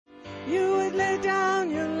you would lay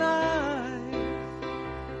down your life,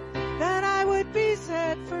 that I would be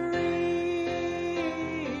set free.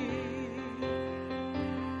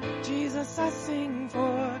 Jesus, I sing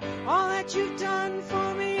for all that you've done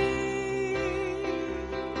for me.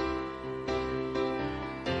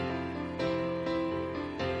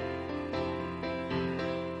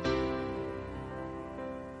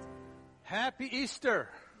 Happy Easter.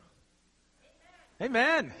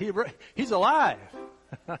 Amen. He's alive.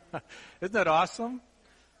 Isn't that awesome?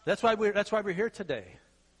 That's why we're here today.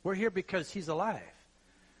 We're here because he's alive.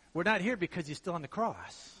 We're not here because he's still on the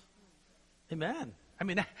cross. Amen. I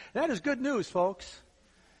mean, that is good news, folks.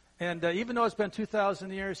 And even though it's been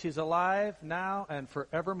 2,000 years, he's alive now and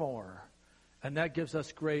forevermore. And that gives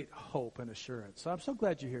us great hope and assurance. So I'm so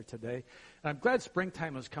glad you're here today. And I'm glad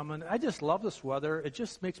springtime is coming. I just love this weather. It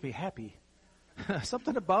just makes me happy.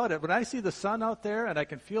 Something about it. When I see the sun out there and I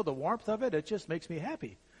can feel the warmth of it, it just makes me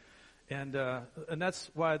happy. And that's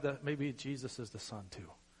why maybe Jesus is the sun too,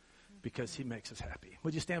 because he makes us happy.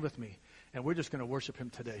 Would you stand with me? And we're just going to worship him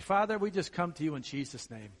today. Father, we just come to you in Jesus'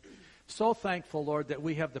 name. So thankful, Lord, that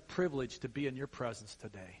we have the privilege to be in your presence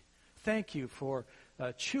today. Thank you for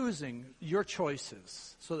choosing your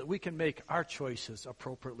choices so that we can make our choices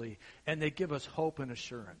appropriately, and they give us hope and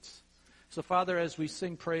assurance. So, Father, as we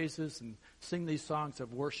sing praises and sing these songs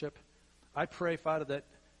of worship, I pray, Father, that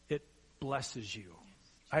it blesses you.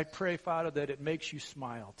 I pray, Father, that it makes you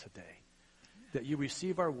smile today, that you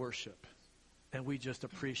receive our worship, and we just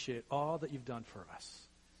appreciate all that you've done for us.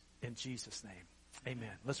 In Jesus' name,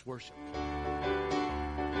 amen. Let's worship.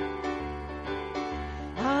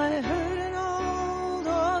 I heard an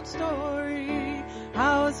old story,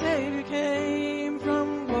 how a Savior came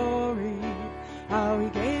from glory, how he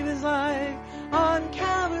gave his life on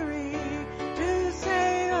Calvary to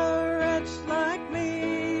save a wretch like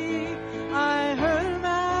me. I heard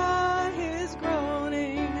about his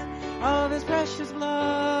groaning, of his precious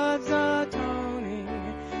blood's atoning,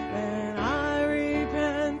 and I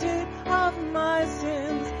repented of my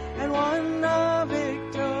sins and won a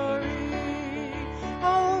victory.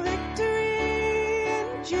 Oh, victory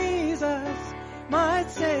in Jesus, my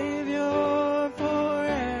Savior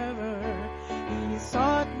forever. He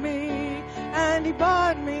sought me and he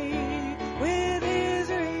bought me with his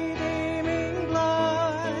redeeming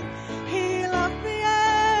blood. He loved me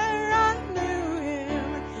ere I knew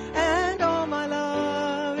him, and all my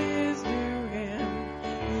love is due him.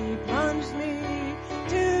 He plunged me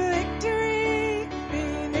to victory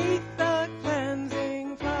beneath the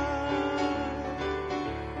cleansing flood.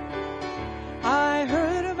 I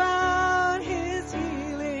heard about his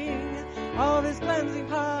healing, of his cleansing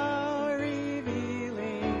power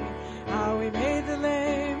revealing, how he made the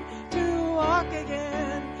lame to walk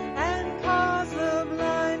again and caused the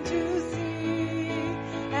blind to see.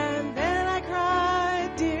 And then I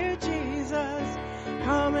cried, dear Jesus,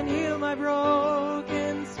 come and heal my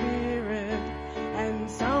broken spirit. And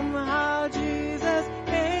somehow Jesus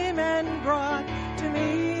came and brought to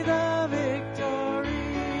me the victory.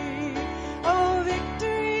 Oh,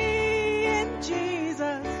 victory in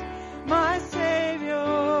Jesus, my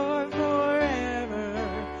Savior forever.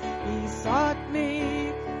 He sought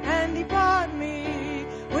me and he bought me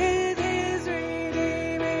with his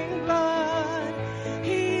redeeming blood.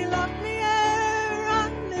 He loved me ere I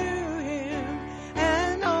knew him,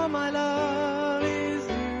 and all my love is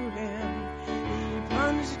due him. He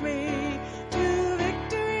plunged me to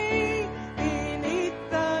victory beneath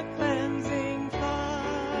the cleansing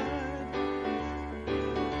flood.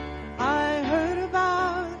 I heard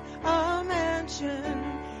about a mansion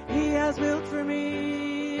he has built for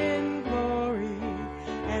me in glory,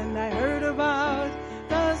 and I heard about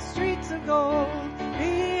the streets of gold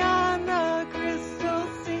beyond the crystal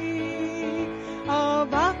sea,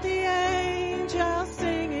 about the angels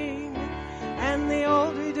singing and the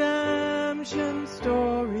old redemption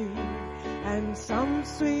story. And some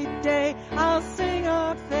sweet day I'll sing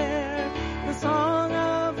up there the song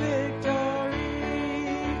of victory.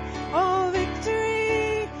 Oh,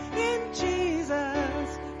 victory in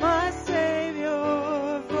Jesus, my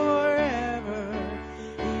Savior forever.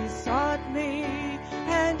 He sought me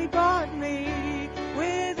and he bought me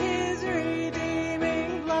with his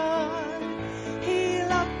redeeming blood. He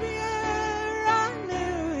loved me ere I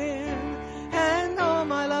knew him, and all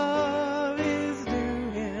my love is due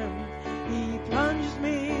him. He plunged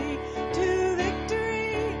me to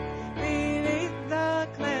victory beneath the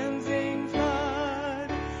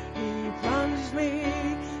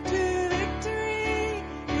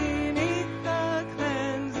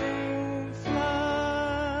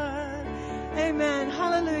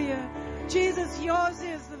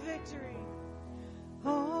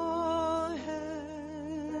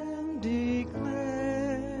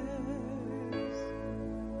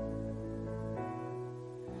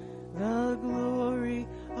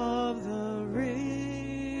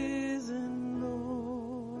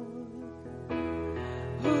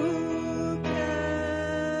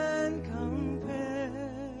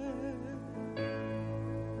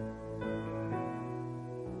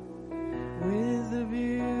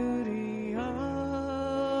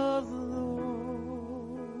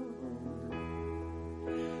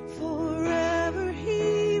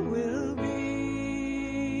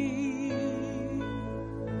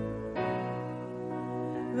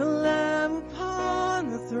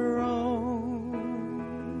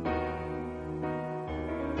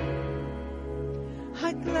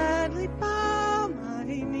I gladly bow my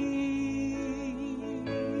knee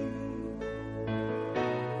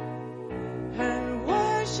and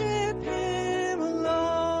worship Him alone.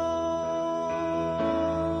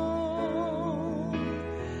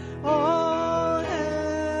 All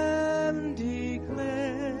heaven declares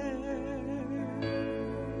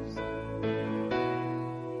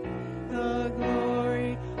the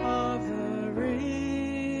glory of the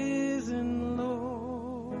risen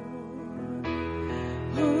Lord.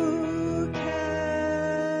 Who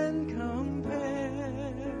can compare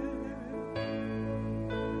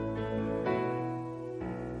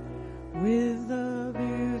with the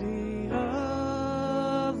beauty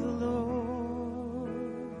of the Lord?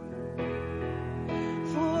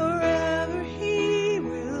 Forever He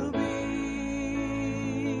will be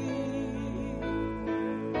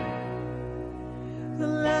the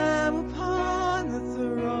Lamb upon the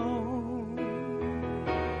throne.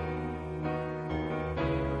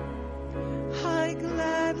 I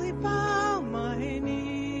gladly bow my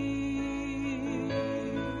knee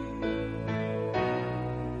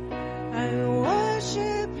and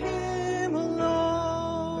worship Him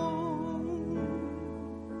alone.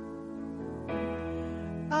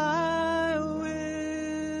 I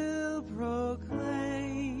will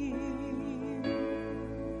proclaim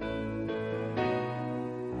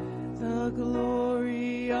the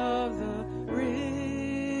glory of the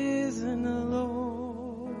risen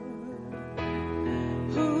Lord,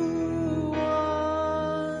 who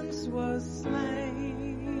once was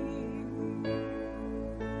slain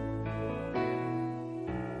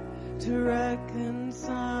to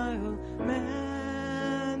reconcile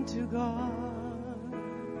man to God.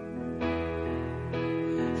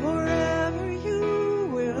 Forever you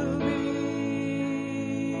will be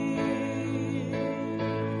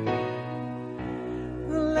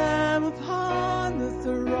the Lamb upon the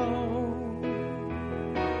throne.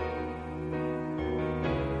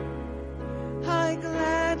 I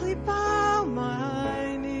gladly bow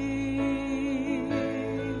my knee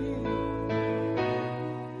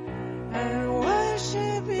and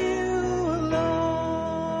worship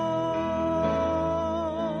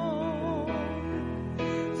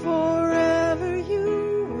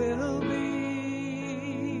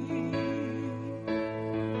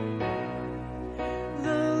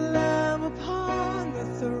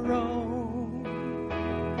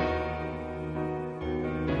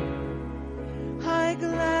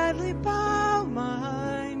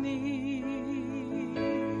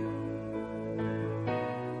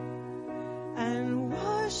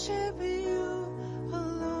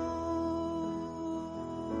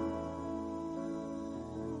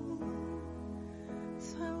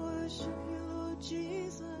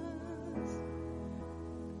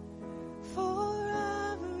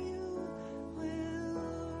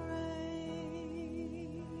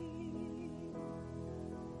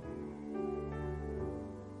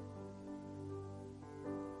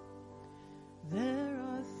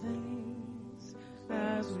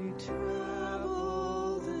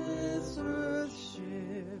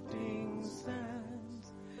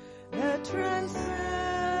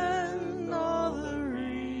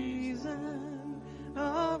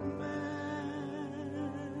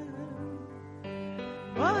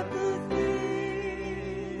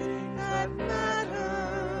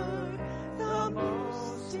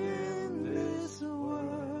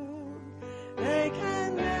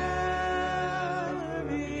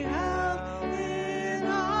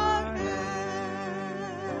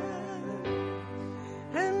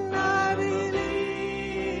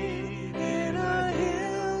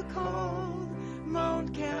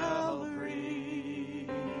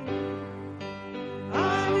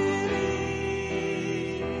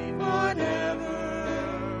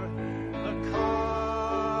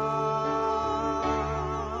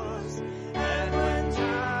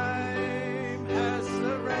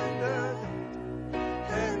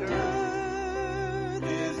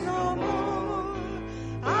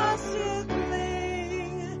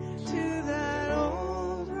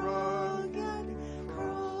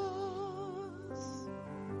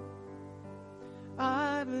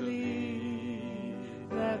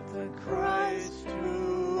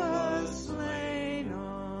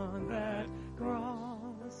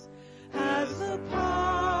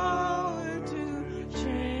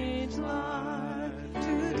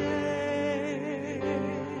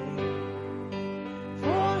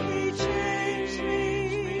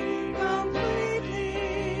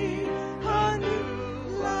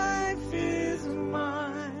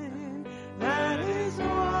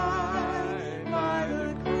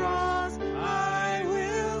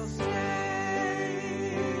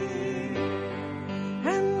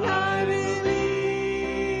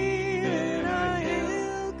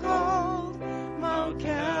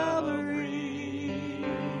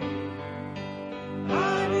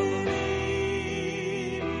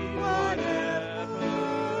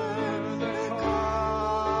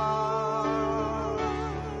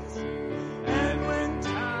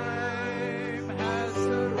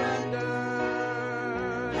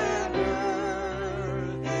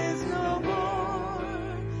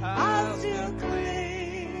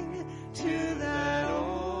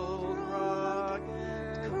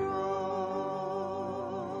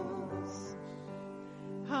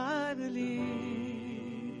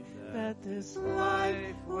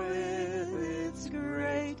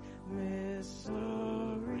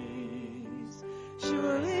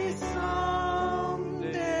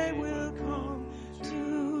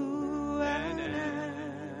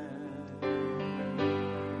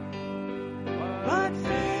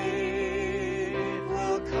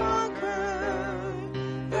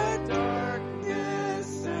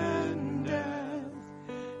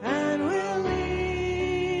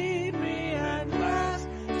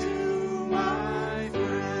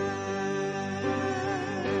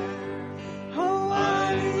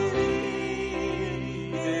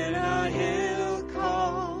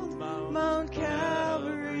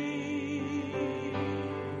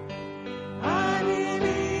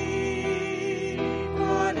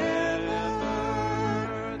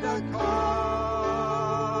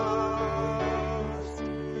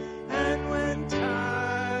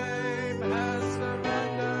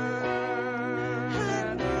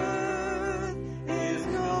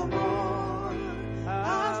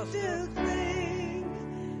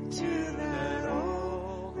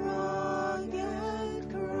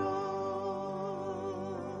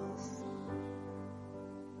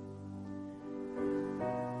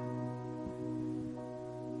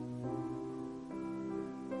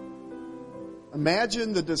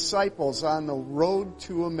Imagine the disciples on the road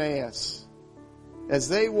to Emmaus. As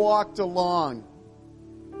they walked along,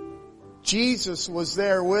 Jesus was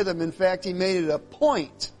there with them. In fact, He made it a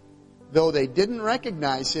point, though they didn't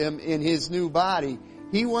recognize Him in His new body,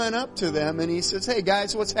 He went up to them and He says, "Hey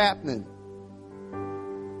guys, what's happening?"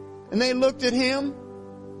 And they looked at Him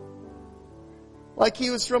like He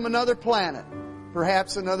was from another planet,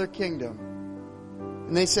 perhaps another kingdom.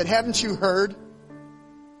 And they said, "Haven't you heard?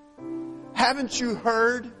 Haven't you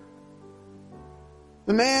heard?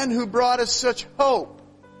 The man who brought us such hope,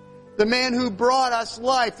 the man who brought us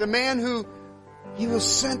life, the man who He was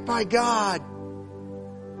sent by God."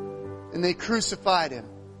 And they crucified Him.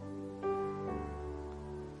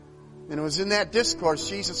 And it was in that discourse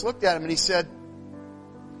Jesus looked at him and He said,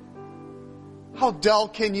 "How dull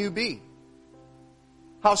can you be?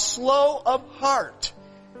 How slow of heart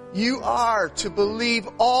you are to believe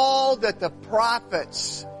all that the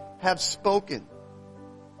prophets have spoken."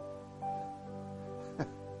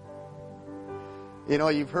 You know,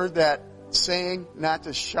 you've heard that saying, not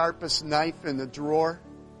the sharpest knife in the drawer.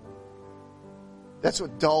 That's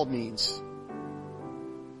what dull means.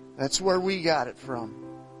 That's where we got it from.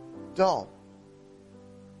 Dull.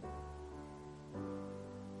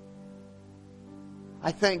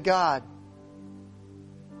 I thank God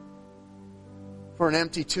for an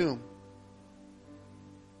empty tomb.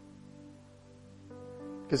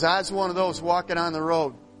 Because I was one of those walking on the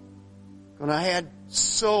road when I had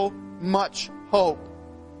so much hope,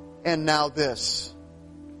 and now this.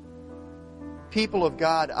 People of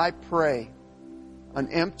God, I pray an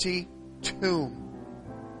empty tomb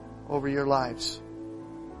over your lives,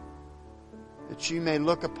 that you may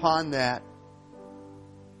look upon that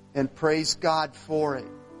and praise God for it.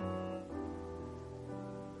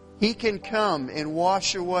 He can come and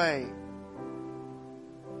wash away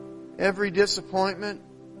every disappointment,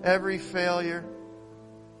 every failure,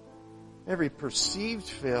 every perceived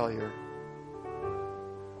failure,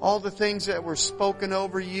 all the things that were spoken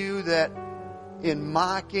over you that in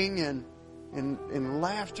mocking and in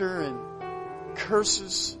laughter and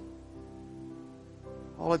curses.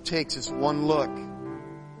 All it takes is one look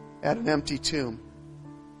at an empty tomb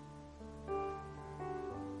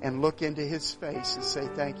and look into His face and say,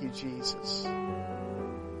 "Thank you, Jesus."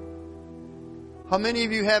 How many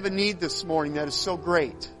of you have a need this morning that is so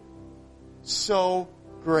great,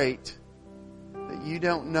 that you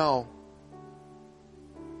don't know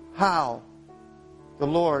how the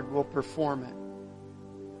Lord will perform it?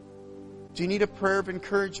 Do you need a prayer of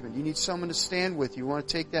encouragement? Do you need someone to stand with you? You want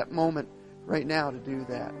to take that moment right now to do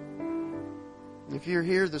that. If you're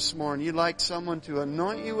here this morning, you'd like someone to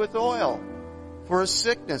anoint you with oil for a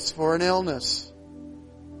sickness, for an illness.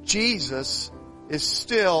 Jesus is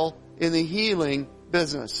still in the healing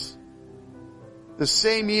business. The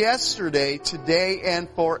same yesterday, today, and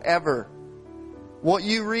forever. What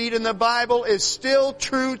you read in the Bible is still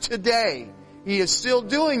true today. He is still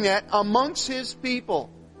doing that amongst His people.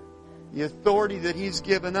 The authority that He's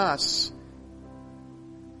given us,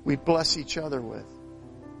 we bless each other with.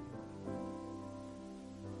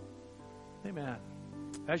 Amen.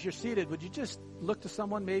 As you're seated, would you just look to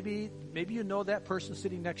someone, maybe you know that person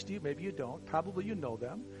sitting next to you, maybe you don't, probably you know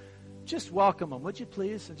them. Just welcome them, would you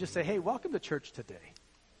please? And just say, "Hey, welcome to church today."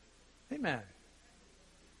 Amen.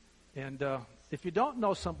 And if you don't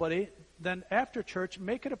know somebody, then after church,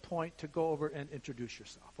 make it a point to go over and introduce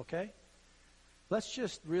yourself, okay? Let's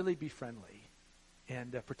just really be friendly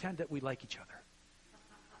and pretend that we like each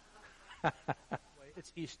other.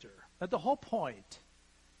 It's Easter. The whole point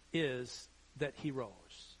is that He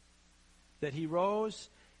rose. That He rose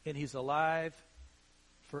and He's alive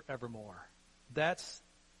forevermore. That's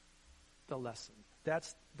the lesson.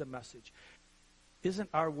 That's the message. Isn't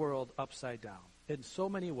our world upside down in so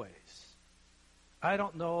many ways? I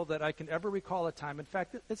don't know that I can ever recall a time. In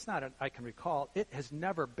fact, it's not I can recall. It has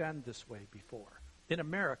never been this way before. In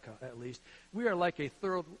America, at least, we are like a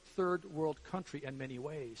third world country in many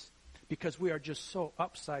ways because we are just so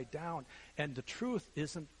upside down and the truth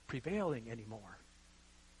isn't prevailing anymore.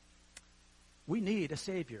 We need a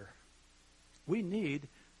Savior. We need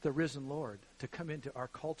the risen Lord to come into our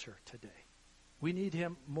culture today. We need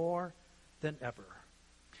Him more than ever.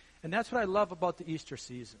 And that's what I love about the Easter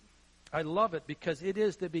season. I love it because it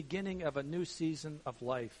is the beginning of a new season of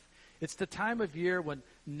life. It's the time of year when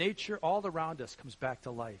nature all around us comes back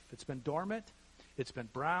to life. It's been dormant, it's been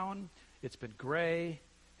brown, it's been gray,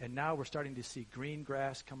 and now we're starting to see green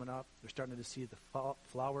grass coming up. We're starting to see the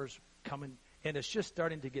flowers coming, and it's just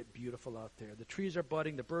starting to get beautiful out there. The trees are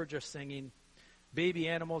budding, the birds are singing, baby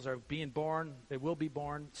animals are being born, they will be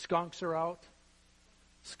born. Skunks are out.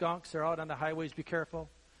 Skunks are out on the highways, be careful.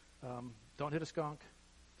 Don't hit a skunk.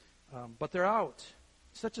 But they're out.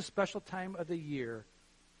 Such a special time of the year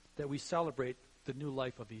that we celebrate the new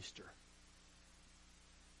life of Easter.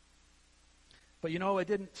 But it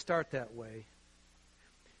didn't start that way.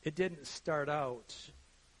 It didn't start out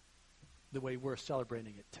the way we're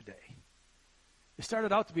celebrating it today. It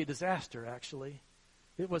started out to be a disaster, actually.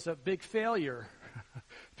 It was a big failure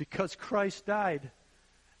because Christ died,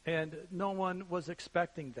 and no one was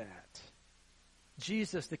expecting that.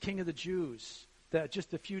 Jesus, the King of the Jews, that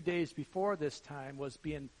just a few days before this time was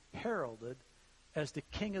being heralded as the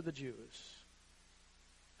King of the Jews.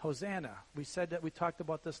 Hosanna. We talked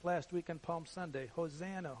about this last week on Palm Sunday.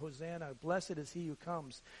 Hosanna, Hosanna. Blessed is he who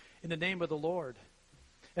comes in the name of the Lord.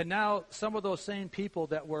 And now some of those same people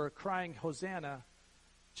that were crying Hosanna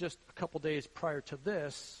just a couple days prior to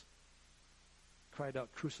this cried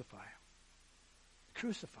out, crucify him.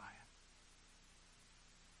 Crucify him.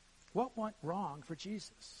 What went wrong for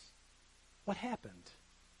Jesus? What happened?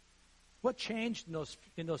 What changed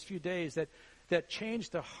in those few days that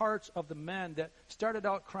changed the hearts of the men that started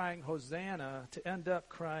out crying Hosanna to end up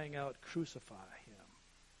crying out, crucify him?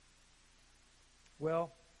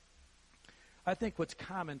 Well, I think what's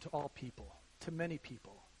common to all people, to many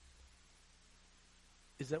people,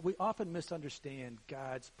 is that we often misunderstand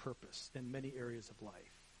God's purpose in many areas of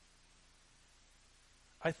life.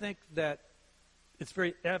 I think that it's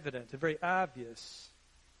very evident and very obvious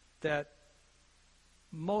that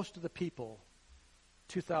most of the people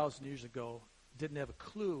 2,000 years ago didn't have a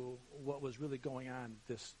clue what was really going on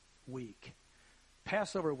this week.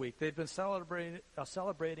 Passover week, they've been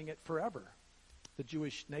celebrating it forever, the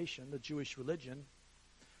Jewish nation, the Jewish religion.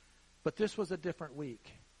 But this was a different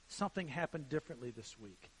week. Something happened differently this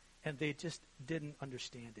week, and they just didn't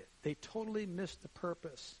understand it. They totally missed the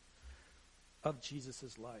purpose of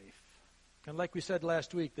Jesus' life. And like we said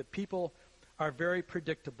last week, that people are very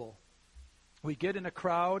predictable. We get in a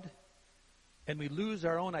crowd, and we lose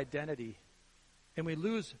our own identity, and we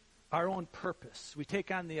lose our own purpose. We take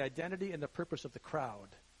on the identity and the purpose of the crowd,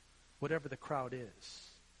 whatever the crowd is.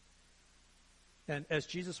 And as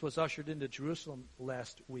Jesus was ushered into Jerusalem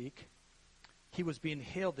last week, he was being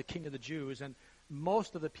hailed the King of the Jews, and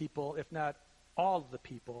most of the people, if not all of the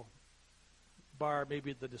people, bar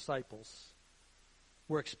maybe the disciples,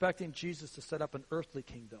 were expecting Jesus to set up an earthly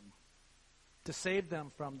kingdom, to save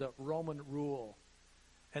them from the Roman rule.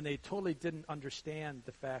 And they totally didn't understand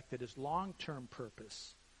the fact that his long-term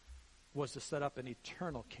purpose was to set up an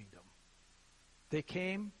eternal kingdom. They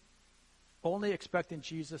came only expecting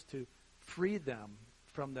Jesus to free them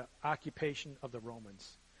from the occupation of the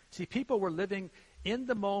Romans. See, people were living in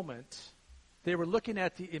the moment. They were looking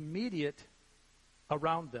at the immediate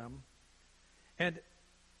around them, and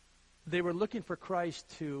they were looking for Christ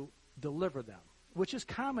to deliver them, which is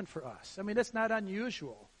common for us. I mean, it's not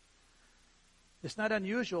unusual. It's not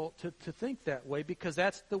unusual to think that way because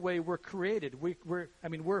that's the way we're created.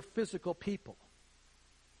 We're physical people.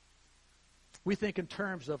 We think in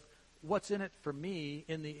terms of what's in it for me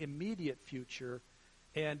in the immediate future,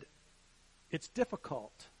 and it's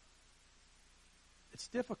difficult. It's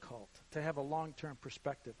difficult to have a long-term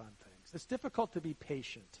perspective on things. It's difficult to be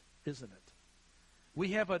patient, isn't it?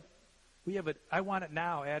 We have a I want it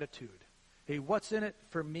now attitude, a what's in it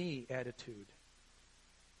for me attitude.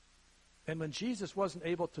 And when Jesus wasn't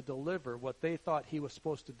able to deliver what they thought he was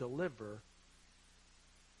supposed to deliver,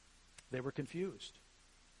 they were confused.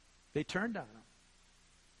 They turned on him.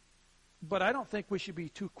 But I don't think we should be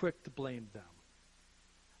too quick to blame them.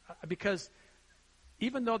 Because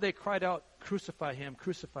even though they cried out, crucify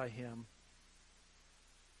him,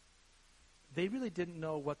 they really didn't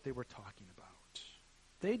know what they were talking about.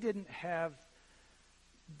 They didn't have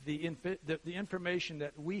the information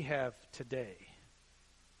that we have today.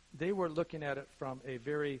 They were looking at it from a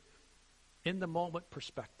very in-the-moment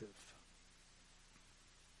perspective.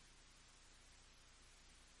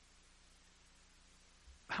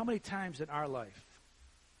 How many times in our life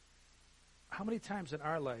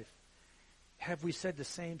have we said the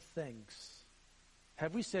same things?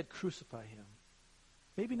 Have we said, crucify him?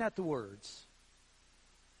 Maybe not the words,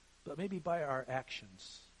 but maybe by our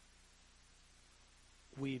actions,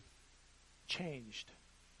 we've changed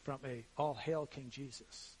from a all hail King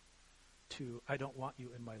Jesus to I don't want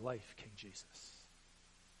you in my life, King Jesus.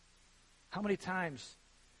 How many times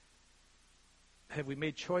have we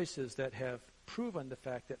made choices that have proven the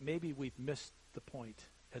fact that maybe we've missed the point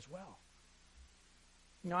as well?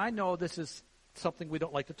 Now, I know this is something we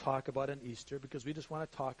don't like to talk about on Easter because we just want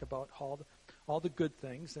to talk about all the good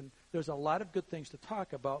things, and there's a lot of good things to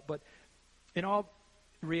talk about, but in all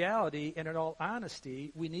reality and in all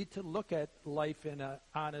honesty, we need to look at life in an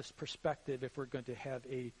honest perspective if we're going to have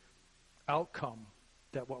a outcome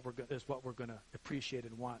that is what we're going to appreciate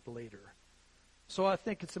and want later. So I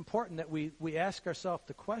think it's important that we ask ourselves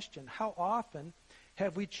the question, how often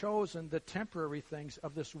have we chosen the temporary things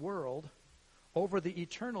of this world over the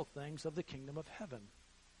eternal things of the kingdom of heaven?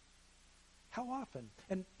 How often?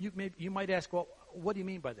 And you might ask, well, what do you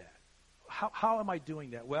mean by that? How am I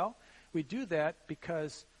doing that? Well, we do that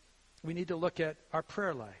because we need to look at our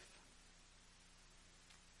prayer life.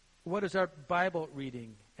 What is our Bible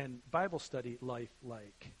reading and Bible study life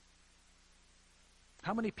like?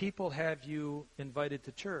 How many people have you invited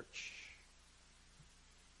to church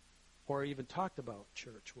or even talked about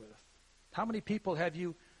church with? How many people have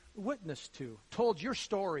you witnessed to, told your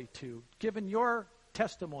story to, given your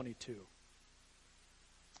testimony to?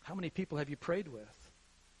 How many people have you prayed with?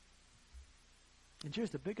 And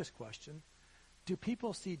here's the biggest question. Do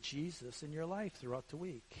people see Jesus in your life throughout the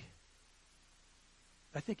week?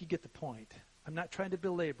 I think you get the point. I'm not trying to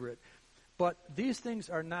belabor it. But these things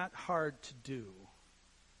are not hard to do.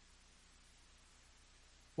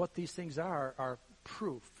 What these things are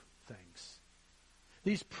proof things.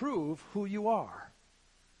 These prove who you are.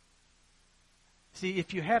 See,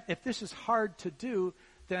 if this is hard to do,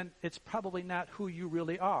 then it's probably not who you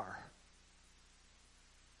really are.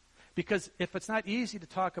 Because if it's not easy to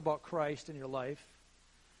talk about Christ in your life,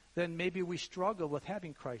 then maybe we struggle with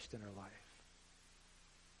having Christ in our life.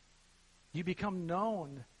 You become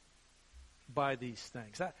known by these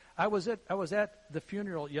things. I was at the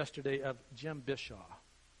funeral yesterday of Jim Bishaw.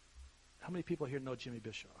 How many people here know Jimmy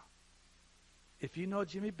Bishaw? If you know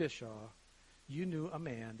Jimmy Bishaw, you knew a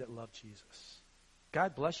man that loved Jesus.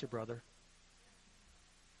 God bless you, brother.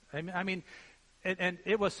 I mean, and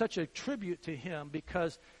it was such a tribute to him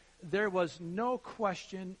because there was no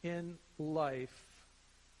question in life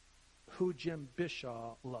who Jim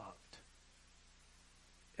Bishaw loved.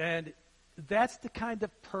 And that's the kind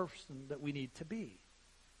of person that we need to be.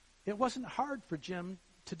 It wasn't hard for Jim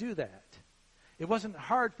to do that. It wasn't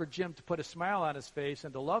hard for Jim to put a smile on his face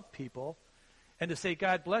and to love people and to say,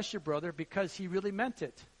 God bless you, brother, because he really meant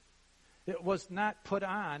it. It was not put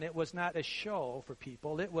on. It was not a show for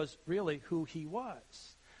people. It was really who he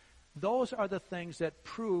was. Those are the things that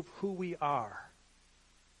prove who we are.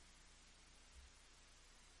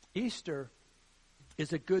 Easter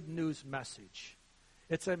is a good news message.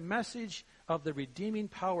 It's a message of the redeeming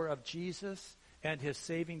power of Jesus and his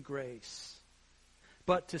saving grace.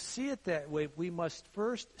 But to see it that way, we must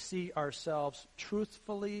first see ourselves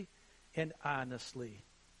truthfully and honestly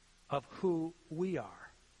of who we are.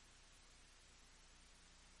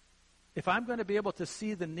 If I'm going to be able to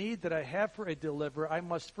see the need that I have for a deliverer, I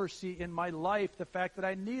must first see in my life the fact that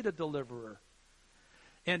I need a deliverer.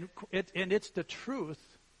 And it's the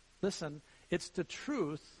truth, listen, it's the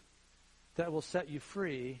truth that will set you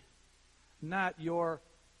free, not your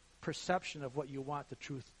perception of what you want the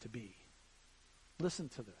truth to be. Listen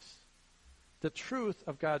to this. The truth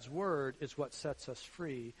of God's word is what sets us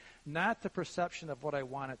free, not the perception of what I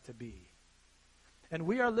want it to be. And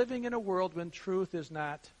we are living in a world when truth is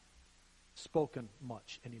not spoken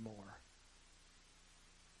much anymore.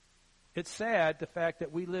 It's sad, the fact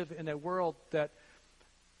that we live in a world that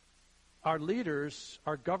our leaders,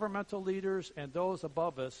 our governmental leaders, and those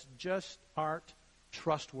above us just aren't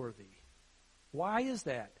trustworthy. Why is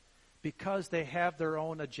that? Because they have their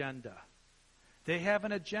own agenda. They have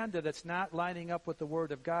an agenda that's not lining up with the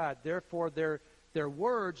Word of God. Therefore, their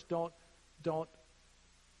words don't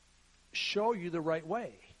show you the right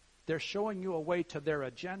way. They're showing you a way to their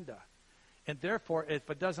agenda. And therefore, if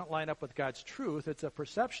it doesn't line up with God's truth, it's a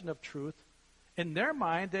perception of truth. In their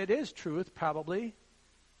mind, it is truth, probably.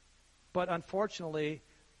 But unfortunately,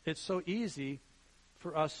 it's so easy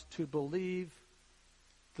for us to believe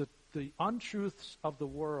the untruths of the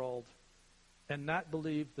world and not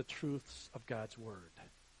believe the truths of God's Word.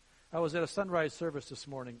 I was at a sunrise service this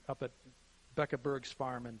morning up at Becca Berg's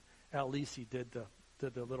farm, and Al Lisi did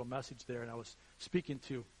the little message there, and I was speaking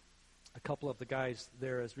to a couple of the guys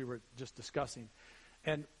there as we were just discussing.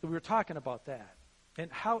 And we were talking about that and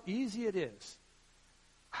how easy it is,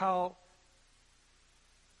 how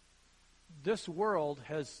this world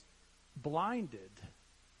has blinded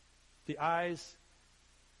the eyes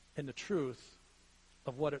and the truth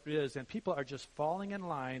of what it is, and people are just falling in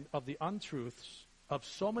line of the untruths of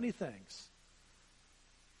so many things.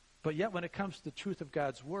 But yet when it comes to the truth of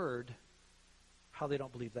God's Word, how they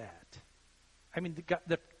don't believe that. I mean,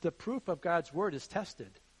 the proof of God's Word is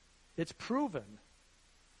tested. It's proven.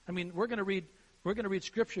 I mean, we're going to read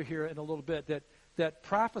Scripture here in a little bit that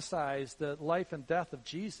prophesies the life and death of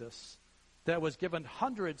Jesus that was given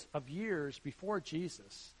hundreds of years before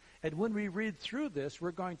Jesus. And when we read through this,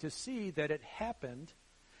 we're going to see that it happened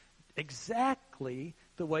exactly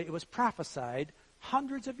the way it was prophesied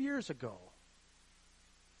hundreds of years ago.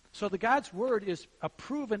 So the God's Word is a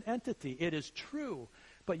proven entity. It is true,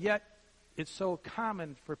 but yet it's so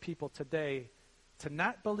common for people today to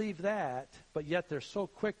not believe that, but yet they're so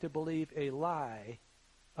quick to believe a lie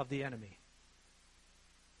of the enemy.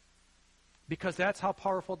 Because that's how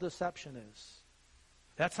powerful deception is.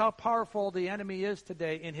 That's how powerful the enemy is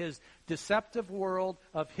today in his deceptive world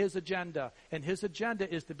of his agenda. And his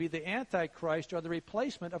agenda is to be the Antichrist or the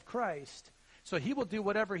replacement of Christ. So he will do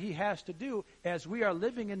whatever he has to do as we are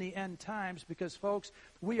living in the end times, because, folks,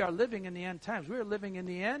 we are living in the end times. We are living in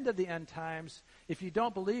the end of the end times. If you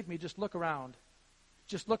don't believe me, just look around.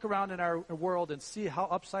 Just look around in our world and see how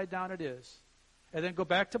upside down it is. And then go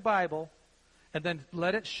back to Bible, and then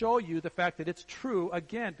let it show you the fact that it's true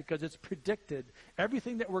again, because it's predicted.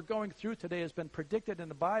 Everything that we're going through today has been predicted in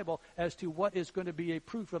the Bible as to what is going to be a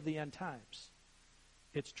proof of the end times.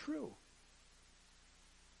 It's true.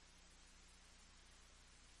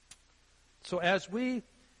 So as we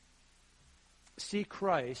see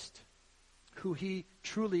Christ, who he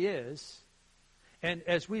truly is, and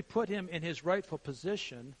as we put him in his rightful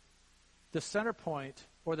position, the center point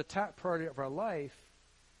or the top priority of our life,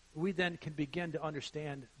 we then can begin to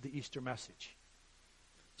understand the Easter message.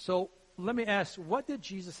 So let me ask, what did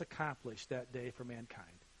Jesus accomplish that day for mankind?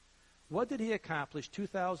 What did he accomplish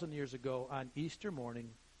 2,000 years ago on Easter morning?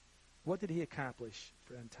 What did he accomplish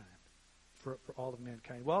for end time, for all of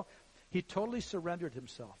mankind? Well, he totally surrendered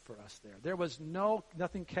himself for us there. There was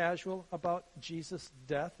nothing casual about Jesus'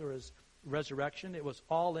 death or his resurrection. It was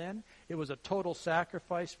all in. It was a total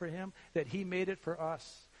sacrifice for him, that he made it for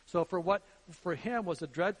us. So for what for him was a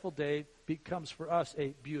dreadful day becomes for us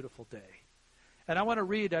a beautiful day. And I want to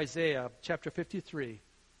read Isaiah chapter 53.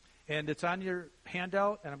 And it's on your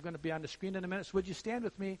handout, and I'm going to be on the screen in a minute. So would you stand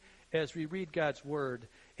with me as we read God's word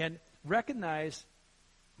and recognize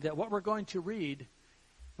that what we're going to read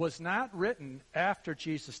was not written after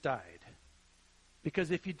Jesus died.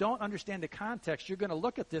 Because if you don't understand the context, you're going to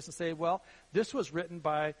look at this and say, well, this was written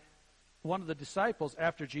by one of the disciples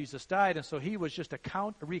after Jesus died, and so he was just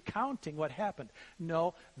recounting what happened.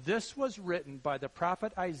 No, this was written by the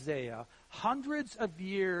prophet Isaiah hundreds of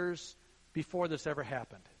years before this ever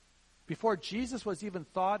happened. Before Jesus was even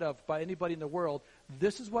thought of by anybody in the world,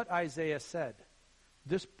 this is what Isaiah said.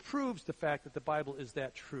 This proves the fact that the Bible is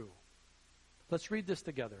that true. Let's read this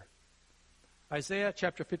together. Isaiah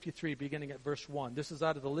chapter 53, beginning at verse 1. This is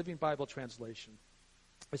out of the Living Bible translation.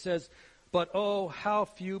 It says, "But oh, how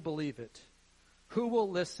few believe it. Who will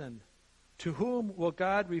listen? To whom will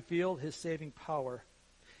God reveal his saving power?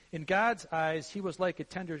 In God's eyes, he was like a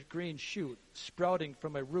tender green shoot sprouting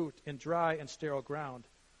from a root in dry and sterile ground.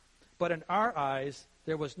 But in our eyes,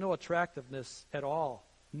 there was no attractiveness at all,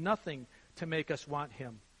 nothing to make us want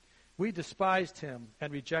him. We despised him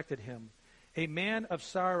and rejected him, a man of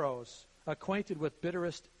sorrows, acquainted with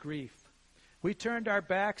bitterest grief. We turned our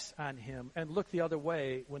backs on him and looked the other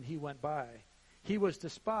way when he went by. He was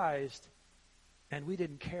despised, and we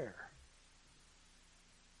didn't care."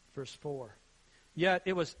 Verse 4. "Yet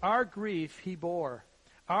it was our grief he bore,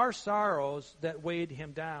 our sorrows that weighed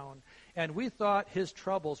him down, and we thought his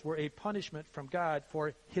troubles were a punishment from God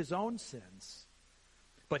for his own sins.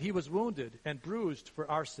 But he was wounded and bruised for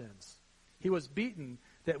our sins. He was beaten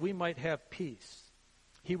that we might have peace.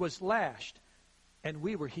 He was lashed, and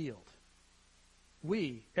we were healed.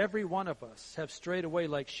 We, every one of us, have strayed away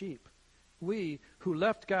like sheep. We, who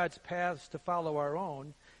left God's paths to follow our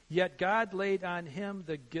own, yet God laid on him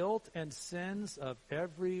the guilt and sins of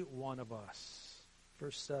every one of us."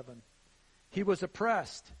 Verse 7. "He was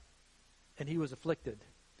oppressed, and he was afflicted,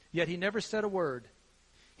 yet he never said a word.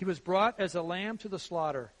 He was brought as a lamb to the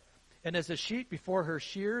slaughter, and as a sheep before her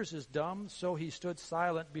shears is dumb, so he stood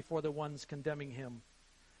silent before the ones condemning him.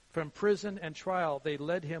 From prison and trial they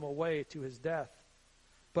led him away to his death.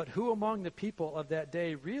 But who among the people of that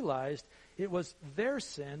day realized it was their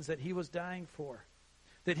sins that he was dying for,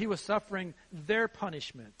 that he was suffering their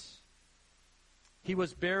punishment? He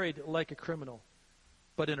was buried like a criminal,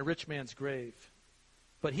 but in a rich man's grave.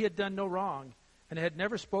 But he had done no wrong, and had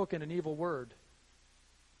never spoken an evil word.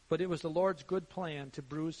 But it was the Lord's good plan to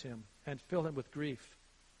bruise him and fill him with grief.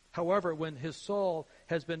 However, when his soul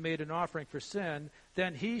has been made an offering for sin,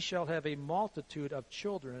 then he shall have a multitude of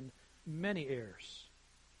children, many heirs.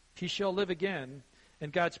 He shall live again,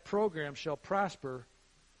 and God's program shall prosper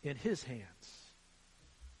in his hands."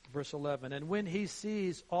 Verse 11, "And when he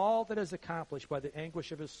sees all that is accomplished by the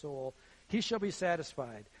anguish of his soul, he shall be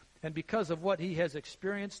satisfied. And because of what he has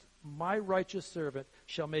experienced, my righteous servant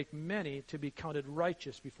shall make many to be counted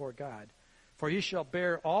righteous before God. For he shall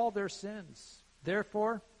bear all their sins.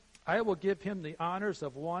 Therefore, I will give him the honors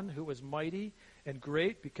of one who is mighty and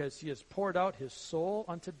great, because he has poured out his soul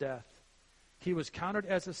unto death. He was counted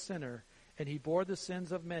as a sinner, and he bore the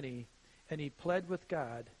sins of many, and he pled with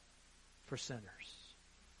God for sinners.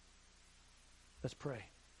 Let's pray.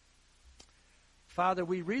 Father,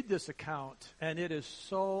 we read this account, and it is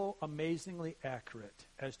so amazingly accurate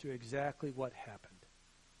as to exactly what happened.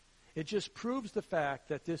 It just proves the fact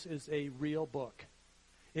that this is a real book.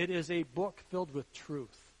 It is a book filled with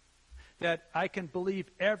truth, that I can believe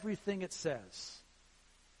everything it says.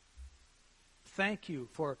 Thank you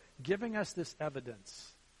for giving us this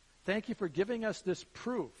evidence. Thank you for giving us this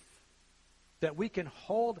proof that we can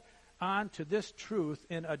hold on to this truth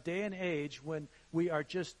in a day and age when we are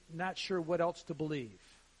just not sure what else to believe.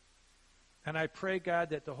 And I pray,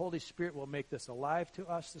 God, that the Holy Spirit will make this alive to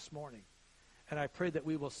us this morning. And I pray that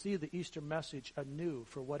we will see the Easter message anew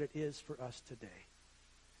for what it is for us today.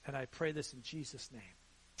 And I pray this in Jesus' name.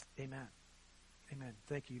 Amen. Amen.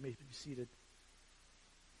 Thank you. You may be seated.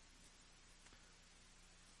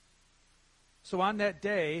 So on that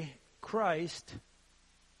day, Christ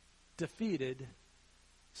defeated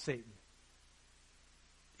Satan.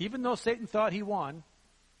 Even though Satan thought he won,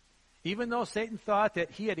 even though Satan thought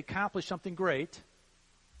that he had accomplished something great,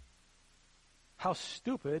 how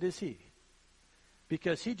stupid is he?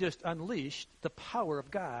 Because he just unleashed the power of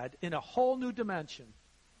God in a whole new dimension.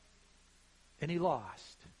 And he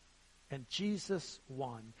lost. And Jesus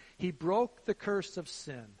won. He broke the curse of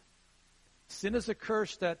sin. Sin is a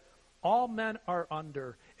curse that all men are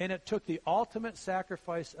under. And it took the ultimate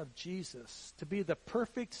sacrifice of Jesus to be the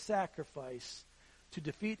perfect sacrifice to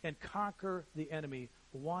defeat and conquer the enemy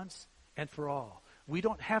once and for all. We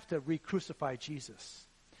don't have to re-crucify Jesus.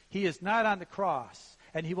 He is not on the cross.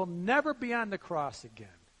 And he will never be on the cross again.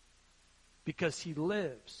 Because he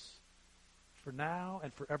lives for now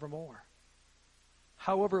and forevermore.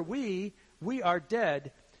 However, we are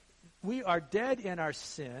dead. We are dead in our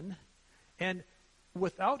sin. And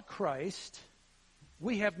without Christ,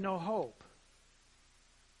 we have no hope.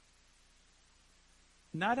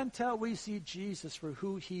 Not until we see Jesus for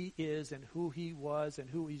who he is and who he was and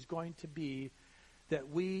who he's going to be that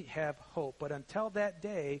we have hope. But until that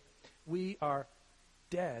day, we are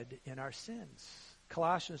dead in our sins.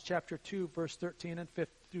 Colossians chapter 2, verse 13 and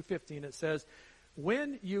through 15, it says,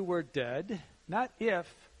 when you were dead, not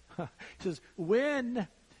if, it says, when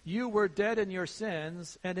you were dead in your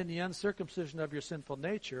sins and in the uncircumcision of your sinful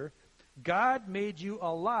nature, God made you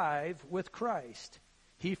alive with Christ.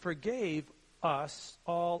 He forgave us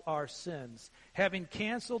all our sins, having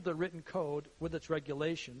canceled the written code with its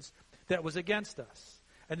regulations that was against us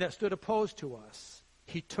and that stood opposed to us.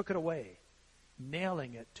 He took it away,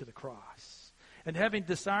 nailing it to the cross. And having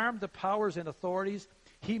disarmed the powers and authorities,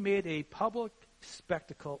 he made a public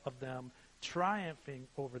spectacle of them, triumphing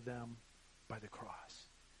over them by the cross.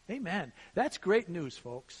 Amen. That's great news,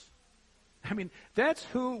 folks. I mean, that's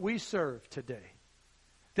who we serve today.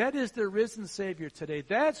 That is the risen Savior today.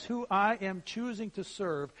 That's who I am choosing to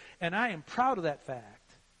serve, and I am proud of that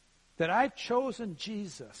fact, that I've chosen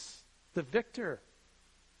Jesus, the victor.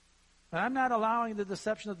 And I'm not allowing the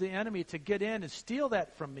deception of the enemy to get in and steal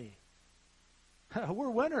that from me. We're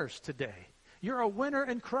winners today. You're a winner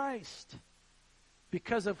in Christ.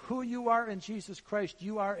 Because of who you are in Jesus Christ,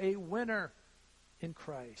 you are a winner in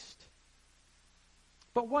Christ.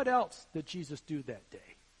 But what else did Jesus do that day?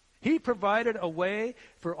 He provided a way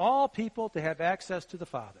for all people to have access to the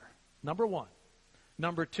Father. Number one.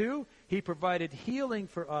 Number two, he provided healing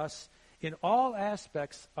for us in all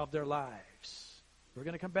aspects of their lives. We're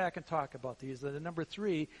going to come back and talk about these. And then number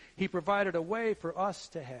three, he provided a way for us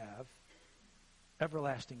to have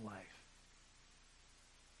everlasting life.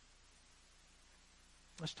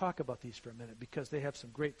 Let's talk about these for a minute because they have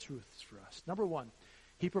some great truths for us. Number one,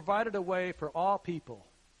 he provided a way for all people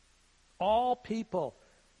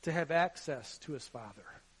to have access to his Father.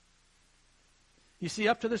 You see,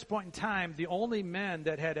 up to this point in time, the only men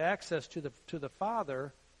that had access to the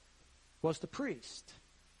Father was the priest.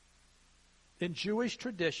 In Jewish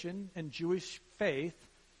tradition and Jewish faith,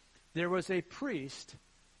 there was a priest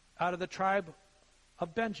out of the tribe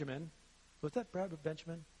of Benjamin. Was that tribe of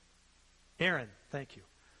Benjamin? Aaron, thank you.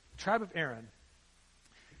 The tribe of Aaron.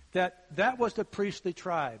 That was the priestly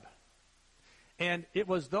tribe. And it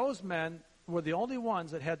was those men were the only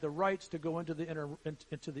ones that had the rights to go into the inner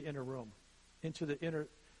room, into the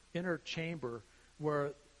inner chamber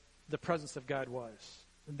where the presence of God was.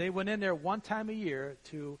 And they went in there one time a year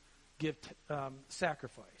to give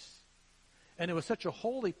sacrifice. And it was such a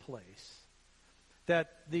holy place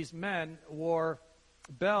that these men wore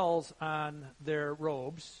bells on their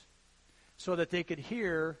robes so that they could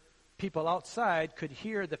hear people outside could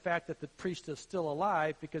hear the fact that the priest is still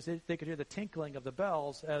alive because they could hear the tinkling of the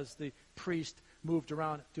bells as the priest moved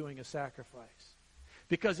around doing a sacrifice.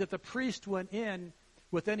 Because if the priest went in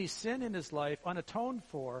with any sin in his life unatoned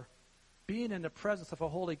for, being in the presence of a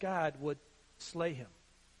holy God would slay him.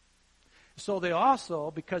 So they also,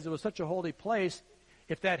 because it was such a holy place,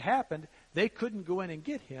 if that happened, they couldn't go in and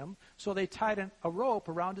get him, so they tied a rope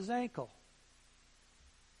around his ankle.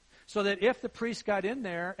 So that if the priest got in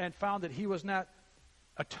there and found that he was not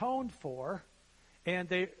atoned for, and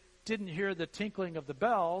they didn't hear the tinkling of the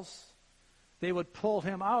bells, they would pull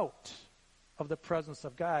him out of the presence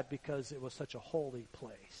of God because it was such a holy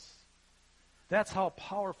place. That's how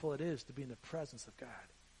powerful it is to be in the presence of God.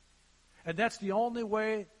 And that's the only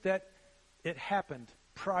way that it happened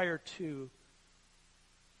prior to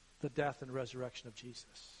the death and resurrection of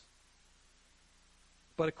Jesus.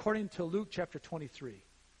 But according to Luke chapter 23,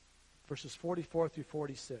 verses 44 through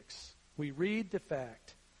 46, we read the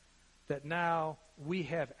fact that now we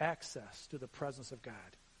have access to the presence of God.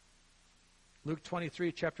 Luke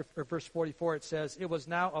 23, verse 44, it says, "It was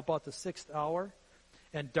now about the 6th hour,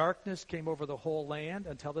 and darkness came over the whole land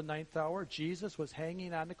until the 9th hour. Jesus was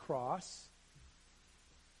hanging on the cross.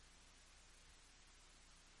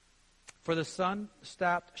 For the sun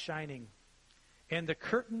stopped shining, and the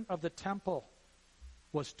curtain of the temple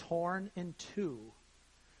was torn in two.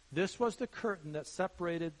 This was the curtain that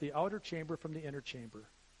separated the outer chamber from the inner chamber.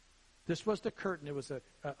 This was the curtain. It was a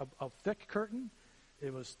thick curtain.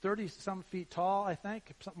 It was 30-some feet tall, I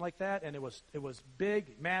think, something like that. And it was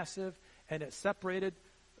big, massive, and it separated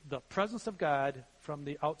the presence of God from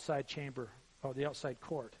the outside chamber or the outside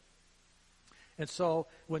court. And so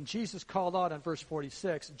when Jesus called out on verse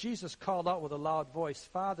 46, Jesus called out with a loud voice,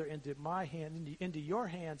 "Father, into your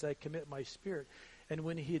hands I commit my spirit." And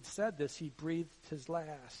when he had said this, he breathed his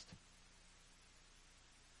last.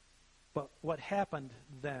 But what happened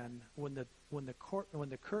then when the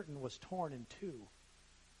curtain was torn in two?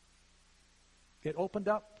 It opened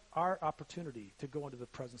up our opportunity to go into the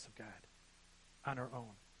presence of God on our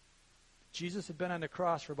own. Jesus had been on the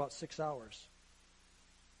cross for about 6 hours.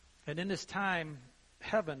 And in this time,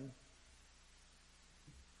 heaven,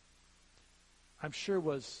 I'm sure,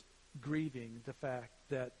 was grieving the fact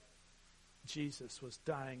that Jesus was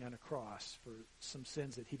dying on a cross for some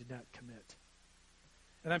sins that he did not commit.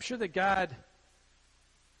 And I'm sure that God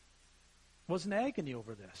was in agony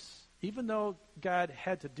over this. Even though God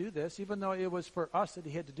had to do this, even though it was for us that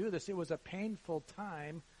he had to do this, it was a painful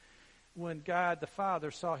time when God the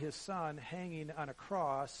Father saw his Son hanging on a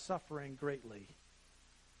cross, suffering greatly.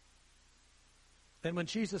 And when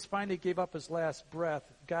Jesus finally gave up his last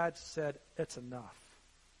breath, God said, "It's enough.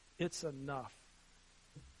 It's enough.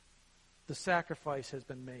 The sacrifice has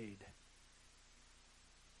been made."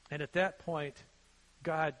 And at that point,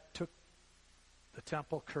 God took the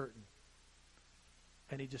temple curtain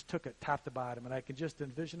and he just took it top to bottom. And I can just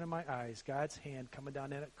envision in my eyes God's hand coming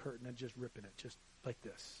down in that curtain and just ripping it, just like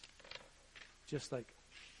this. Just like.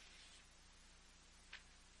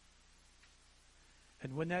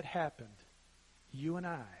 And when that happened, you and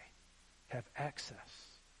I have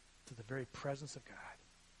access to the very presence of God.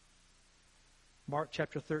 Mark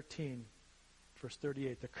chapter 13, verse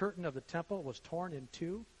 38. The curtain of the temple was torn in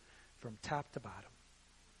two from top to bottom.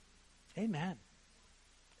 Amen.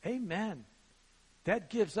 Amen. That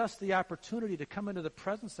gives us the opportunity to come into the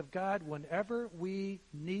presence of God whenever we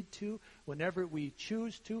need to, whenever we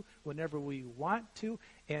choose to, whenever we want to.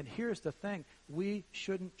 And here's the thing. We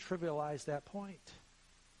shouldn't trivialize that point.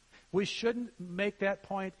 We shouldn't make that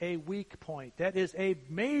point a weak point. That is a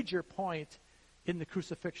major point in the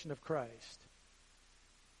crucifixion of Christ.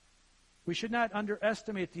 We should not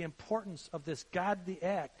underestimate the importance of this godly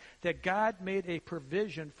act, that God made a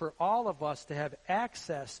provision for all of us to have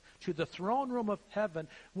access to the throne room of heaven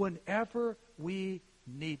whenever we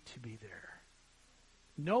need to be there.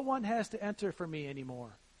 No one has to enter for me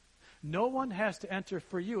anymore. No one has to enter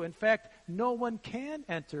for you. In fact, no one can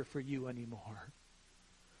enter for you anymore.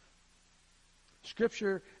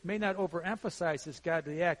 Scripture may not overemphasize this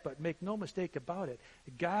godly act, but make no mistake about it.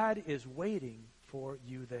 God is waiting for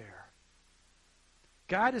you there.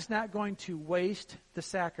 God is not going to waste the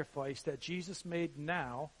sacrifice that Jesus made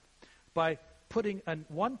now by putting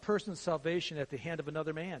one person's salvation at the hand of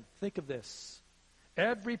another man. Think of this.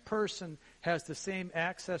 Every person has the same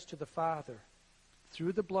access to the Father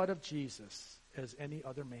through the blood of Jesus as any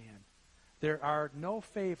other man. There are no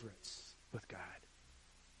favorites with God.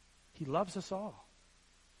 He loves us all.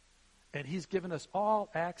 And he's given us all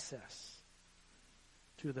access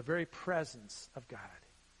to the very presence of God.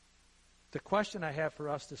 The question I have for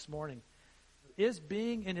us this morning, is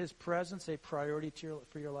being in his presence a priority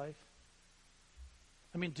for your life?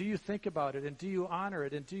 I mean, do you think about it, and do you honor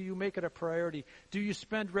it, and do you make it a priority? Do you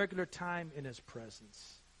spend regular time in his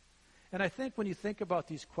presence? And I think when you think about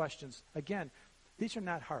these questions, again, these are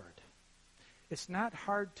not hard. It's not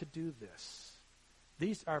hard to do this.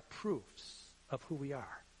 These are proofs of who we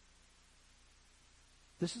are.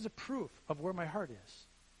 This is a proof of where my heart is.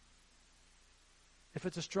 If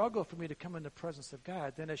it's a struggle for me to come in the presence of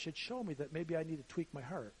God, then it should show me that maybe I need to tweak my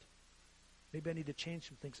heart. Maybe I need to change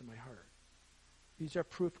some things in my heart. These are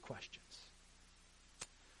proof questions.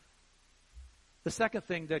 The second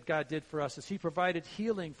thing that God did for us is he provided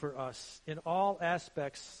healing for us in all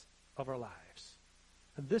aspects of our lives.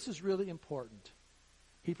 And this is really important.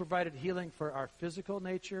 He provided healing for our physical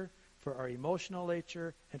nature, for our emotional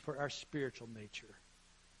nature, and for our spiritual nature.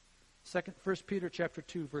 1 Peter chapter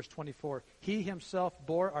 2, verse 24. He himself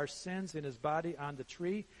bore our sins in his body on the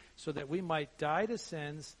tree so that we might die to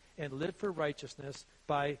sins and live for righteousness.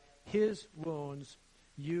 By his wounds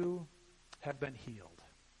you have been healed.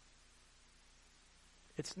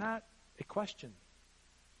 It's not a question.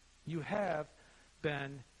 You have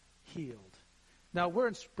been healed. Now,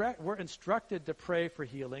 we're instructed to pray for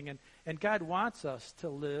healing, and God wants us to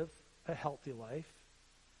live a healthy life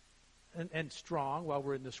and strong while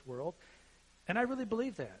we're in this world. And I really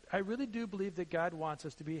believe that. I really do believe that God wants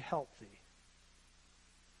us to be healthy.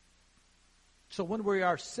 So when we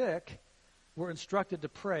are sick, we're instructed to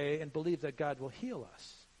pray and believe that God will heal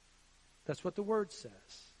us. That's what the Word says.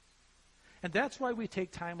 And that's why we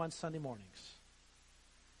take time on Sunday mornings.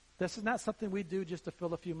 This is not something we do just to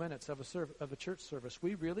fill a few minutes of a church service.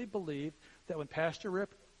 We really believe that when Pastor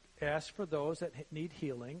Rip asks for those that need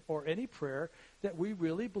healing or any prayer, that we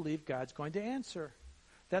really believe God's going to answer.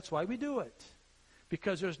 That's why we do it.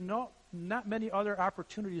 Because there's not many other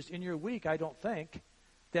opportunities in your week, I don't think,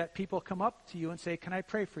 that people come up to you and say, "Can I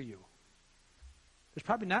pray for you?" There's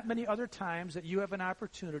probably not many other times that you have an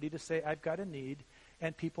opportunity to say, "I've got a need,"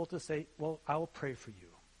 and people to say, "Well, I will pray for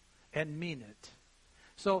you," and mean it.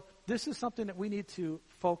 So this is something that we need to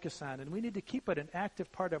focus on, and we need to keep it an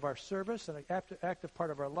active part of our service and an active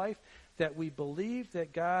part of our life, that we believe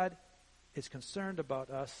that God is concerned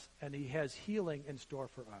about us and he has healing in store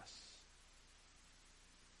for us.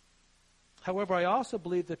 However, I also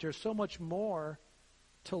believe that there's so much more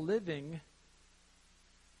to living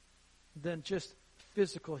than just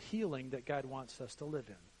physical healing that God wants us to live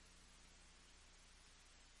in.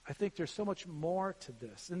 I think there's so much more to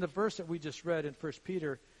this. In the verse that we just read in 1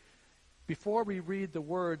 Peter, before we read the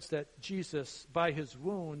words that Jesus, by his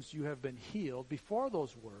wounds you have been healed, before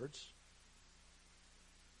those words,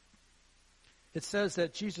 it says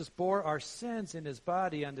that Jesus bore our sins in his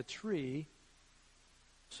body on the tree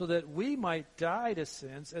so that we might die to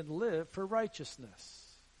sins and live for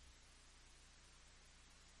righteousness.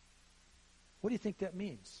 What do you think that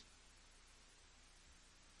means?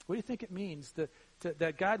 What do you think it means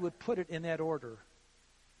that God would put it in that order?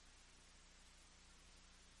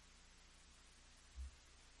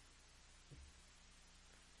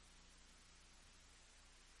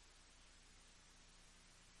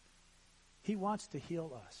 He wants to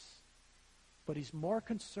heal us, but he's more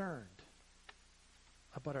concerned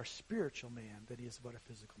about our spiritual man than he is about our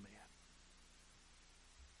physical man.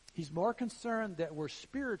 He's more concerned that we're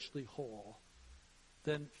spiritually whole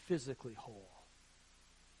than physically whole.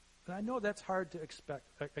 And I know that's hard to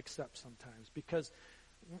accept sometimes, because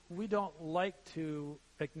we don't like to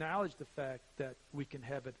acknowledge the fact that we can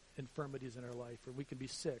have infirmities in our life, or we can be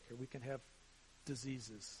sick, or we can have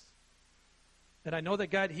diseases. And I know that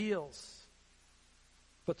God heals,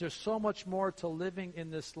 but there's so much more to living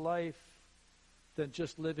in this life than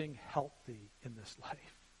just living healthy in this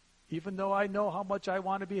life. Even though I know how much I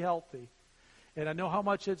want to be healthy, and I know how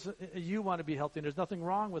much you want to be healthy, and there's nothing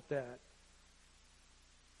wrong with that.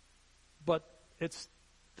 But it's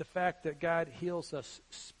the fact that God heals us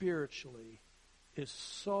spiritually is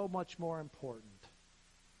so much more important.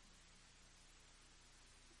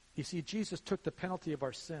 You see, Jesus took the penalty of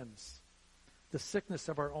our sins, the sickness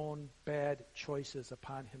of our own bad choices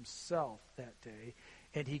upon himself that day,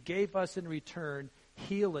 and he gave us in return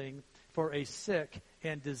healing for a sick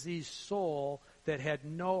and diseased soul that had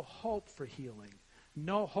no hope for healing,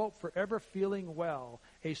 no hope for ever feeling well,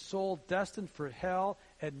 a soul destined for hell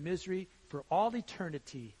and misery for all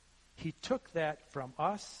eternity. He took that from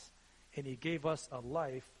us, and he gave us a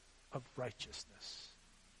life of righteousness.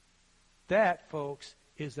 That, folks,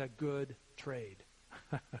 is a good trade.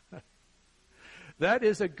 That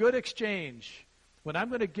is a good exchange. When I'm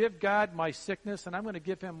going to give God my sickness and I'm going to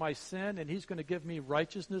give him my sin and he's going to give me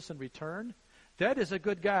righteousness in return, that is a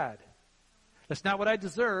good God. That's not what I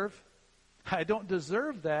deserve. I don't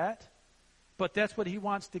deserve that, but that's what he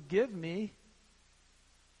wants to give me.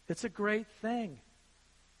 It's a great thing.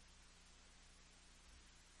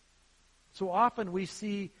 So often we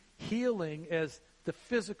see healing as the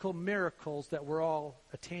physical miracles that we're all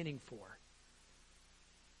attaining for.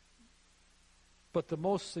 But the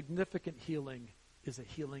most significant healing is a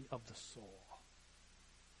healing of the soul.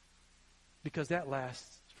 Because that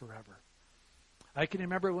lasts forever. I can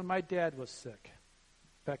remember when my dad was sick,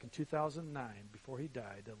 back in 2009, before he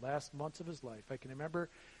died, the last months of his life. I can remember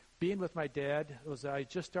being with my dad. I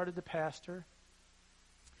just started to pastor.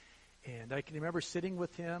 And I can remember sitting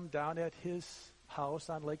with him down at his house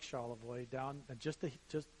on Lake Charlevoix, just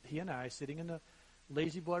he and I sitting in the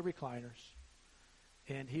lazy boy recliners.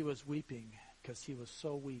 And he was weeping because he was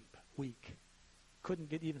so weak.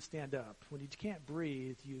 Couldn't even stand up. When you can't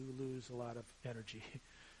breathe, you lose a lot of energy.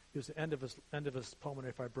 It was the end of his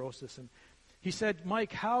pulmonary fibrosis. And he said,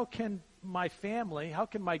 Mike, how can my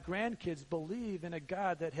grandkids believe in a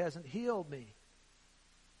God that hasn't healed me?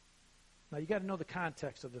 Now, you got to know the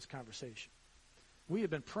context of this conversation. We had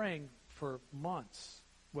been praying for months.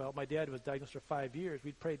 Well, my dad was diagnosed for 5 years.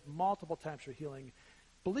 We'd prayed multiple times for healing,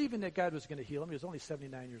 believing that God was going to heal him. He was only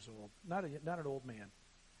 79 years old, not an old man.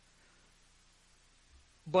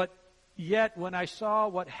 But yet, when I saw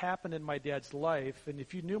what happened in my dad's life, and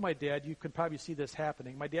if you knew my dad, you could probably see this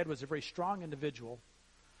happening. My dad was a very strong individual.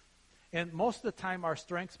 And most of the time, our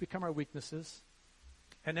strengths become our weaknesses.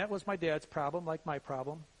 And that was my dad's problem, like my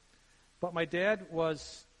problem. But my dad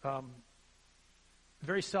was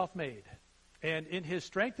very self-made. And in his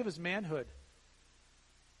strength of his manhood,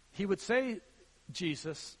 he would say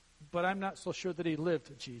Jesus, but I'm not so sure that he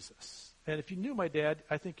lived Jesus. And if you knew my dad,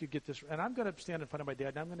 I think you'd get this. And I'm going to stand in front of my dad,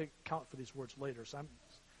 and I'm going to count for these words later. So I'm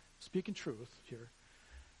speaking truth here.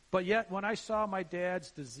 But yet, when I saw my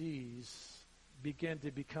dad's disease begin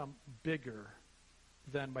to become bigger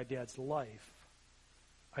than my dad's life,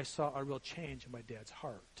 I saw a real change in my dad's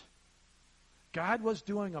heart. God was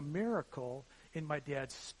doing a miracle in my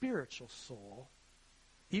dad's spiritual soul,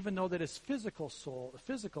 even though that his physical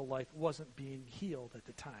life wasn't being healed at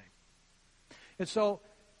the time. And so,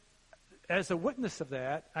 as a witness of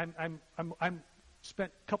that, I'm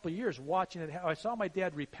spent a couple of years watching it. I saw my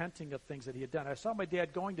dad repenting of things that he had done. I saw my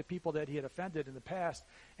dad going to people that he had offended in the past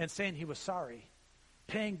and saying he was sorry,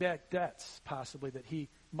 paying back debts possibly that he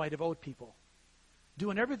might have owed people,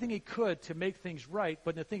 doing everything he could to make things right,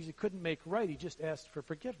 but the things he couldn't make right, he just asked for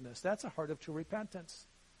forgiveness. That's a heart of true repentance.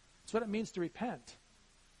 That's what it means to repent.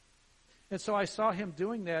 And so I saw him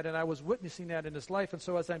doing that, and I was witnessing that in his life. And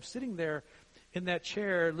so as I'm sitting there in that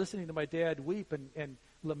chair listening to my dad weep and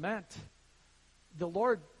lament, the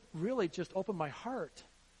Lord really just opened my heart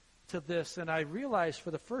to this. And I realized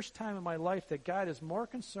for the first time in my life that God is more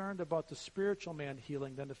concerned about the spiritual man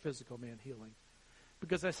healing than the physical man healing.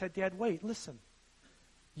 Because I said, Dad, wait, listen.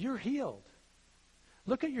 You're healed.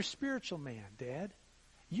 Look at your spiritual man, Dad.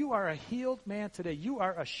 You are a healed man today. You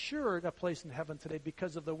are assured a place in heaven today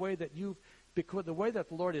because of the way that the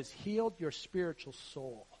Lord has healed your spiritual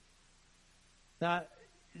soul. Now,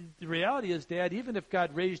 the reality is, Dad, even if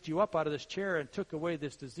God raised you up out of this chair and took away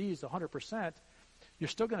this disease 100%, you're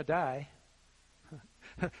still going to die.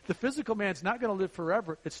 The physical man's not going to live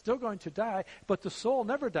forever. It's still going to die, but the soul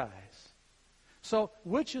never dies. So,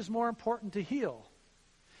 which is more important to heal?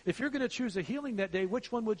 If you're going to choose a healing that day,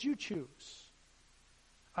 which one would you choose?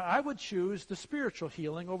 I would choose the spiritual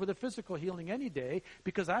healing over the physical healing any day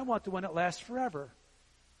because I want the one that lasts forever.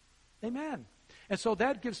 Amen. And so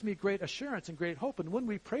that gives me great assurance and great hope. And when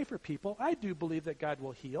we pray for people, I do believe that God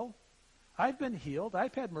will heal. I've been healed.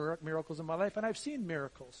 I've had miracles in my life, and I've seen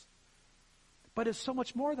miracles. But it's so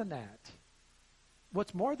much more than that.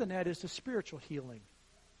 What's more than that is the spiritual healing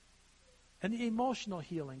and the emotional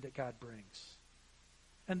healing that God brings.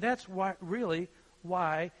 And that's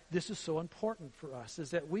why this is so important for us,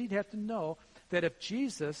 is that we'd have to know that if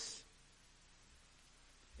Jesus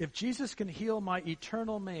can heal my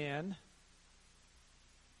eternal man,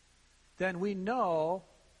 then we know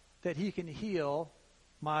that he can heal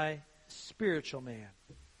my spiritual man.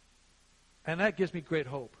 And that gives me great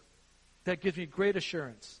hope. That gives me great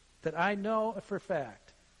assurance that I know for a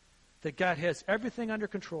fact that God has everything under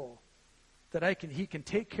control, that he can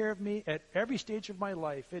take care of me at every stage of my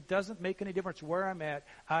life. It doesn't make any difference where I'm at.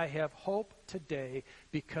 I have hope today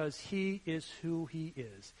because he is who he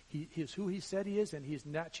is. He is who he said he is, and he's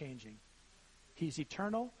not changing. He's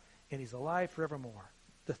eternal, and he's alive forevermore.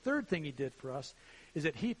 The third thing he did for us is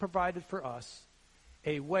that he provided for us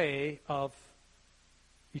a way of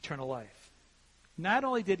eternal life. Not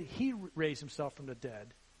only did he raise himself from the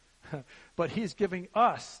dead, but he's giving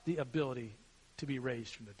us the ability to be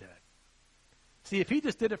raised from the dead. See, if he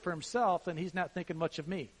just did it for himself, then he's not thinking much of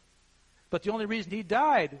me. But the only reason he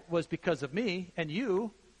died was because of me and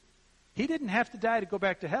you. He didn't have to die to go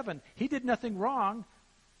back to heaven. He did nothing wrong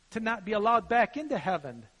to not be allowed back into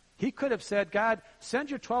heaven. He could have said, God, send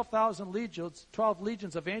your 12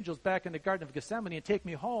 legions of angels back in the Garden of Gethsemane and take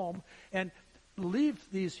me home and leave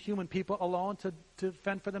these human people alone to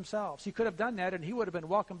fend for themselves. He could have done that, and he would have been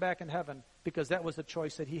welcome back in heaven because that was the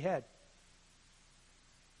choice that he had.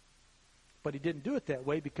 But he didn't do it that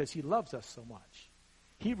way because he loves us so much.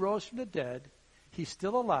 He rose from the dead. He's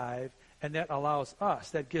still alive, and that allows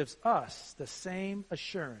us, that gives us the same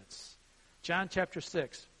assurance. John chapter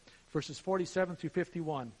 6, verses 47 through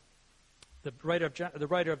 51. The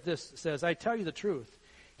writer of this says, I tell you the truth.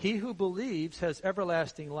 He who believes has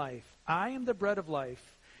everlasting life. I am the bread of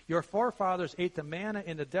life. Your forefathers ate the manna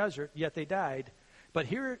in the desert, yet they died. But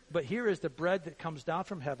here is the bread that comes down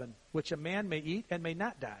from heaven, which a man may eat and may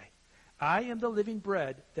not die. I am the living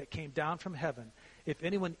bread that came down from heaven. If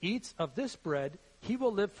anyone eats of this bread, he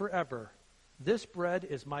will live forever. This bread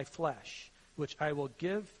is my flesh, which I will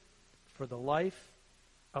give for the life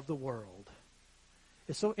of the world.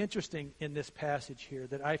 It's so interesting in this passage here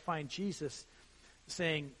that I find Jesus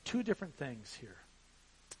saying two different things here.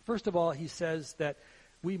 First of all, he says that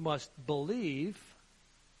we must believe,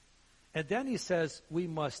 and then he says we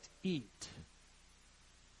must eat.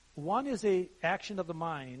 One is an action of the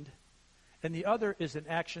mind, and the other is an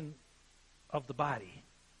action of the body.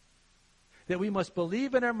 That we must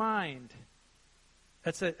believe in our mind.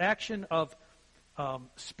 That's an action of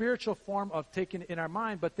spiritual form of taking it in our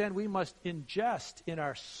mind, but then we must ingest in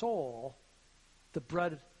our soul the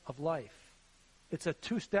bread of life. It's a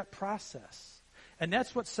two-step process. And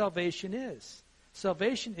that's what salvation is.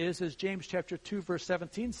 Salvation is, as James chapter 2, verse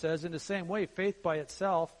 17 says, in the same way, faith by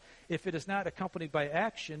itself, if it is not accompanied by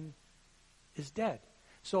action, is dead.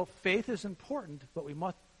 So faith is important, but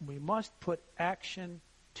we must put action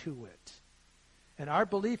to it. And our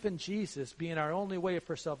belief in Jesus being our only way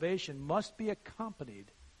for salvation must be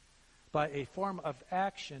accompanied by a form of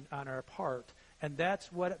action on our part. And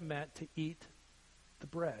that's what it meant to eat the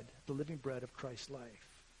bread, the living bread of Christ's life.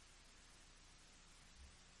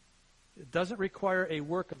 It doesn't require a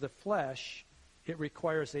work of the flesh. It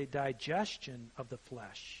requires a digestion of the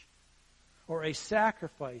flesh or a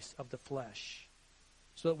sacrifice of the flesh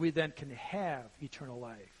so that we then can have eternal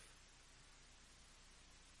life.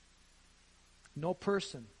 No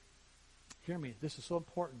person, hear me, this is so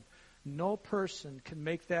important. No person can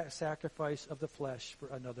make that sacrifice of the flesh for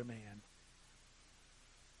another man.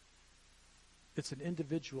 It's an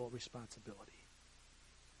individual responsibility.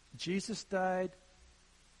 Jesus died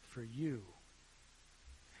for you,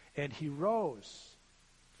 and he rose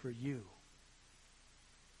for you.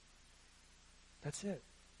 That's it.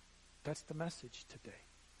 That's the message today.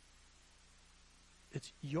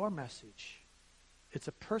 It's your message. It's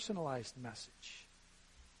a personalized message.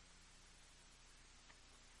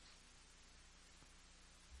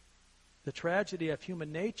 The tragedy of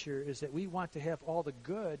human nature is that we want to have all the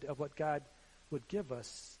good of what God would give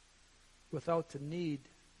us without the need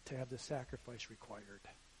to have the sacrifice required.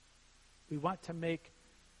 We want to make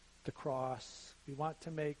the cross, we want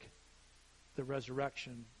to make the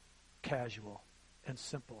resurrection casual and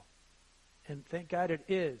simple. And thank God it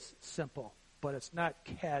is simple, but it's not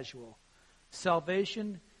casual.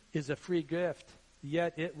 Salvation is a free gift,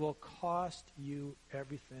 yet it will cost you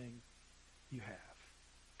everything you have.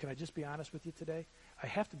 Can I just be honest with you today? I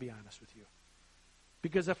have to be honest with you.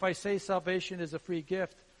 Because if I say salvation is a free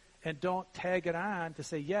gift and don't tag it on to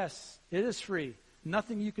say, yes, it is free,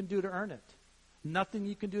 nothing you can do to earn it, nothing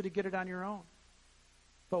you can do to get it on your own.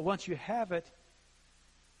 But once you have it,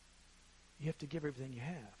 you have to give everything you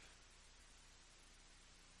have.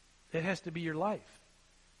 It has to be your life.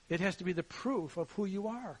 It has to be the proof of who you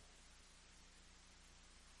are.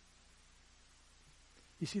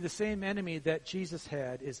 You see, the same enemy that Jesus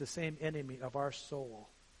had is the same enemy of our soul.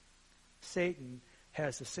 Satan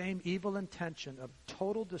has the same evil intention of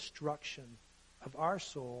total destruction of our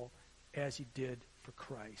soul as he did for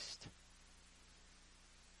Christ.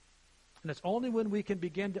 And it's only when we can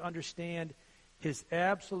begin to understand his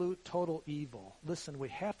absolute total evil. Listen, we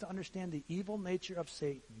have to understand the evil nature of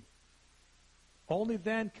Satan. Only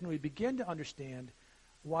then can we begin to understand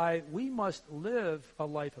why we must live a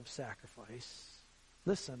life of sacrifice.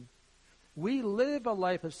 Listen, we live a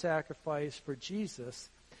life of sacrifice for Jesus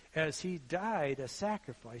as he died a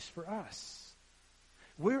sacrifice for us.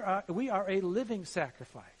 We are a living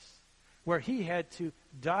sacrifice. Where he had to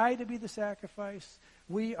die to be the sacrifice,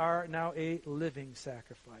 we are now a living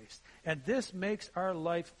sacrifice. And this makes our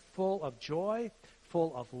life full of joy,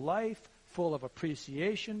 full of life, full of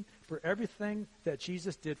appreciation for everything that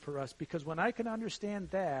Jesus did for us. Because when I can understand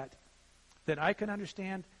that, then I can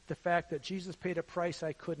understand the fact that Jesus paid a price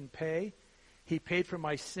I couldn't pay. He paid for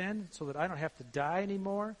my sin so that I don't have to die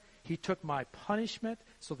anymore. He took my punishment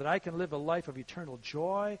so that I can live a life of eternal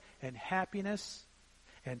joy and happiness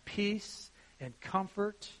and peace and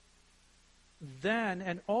comfort. Then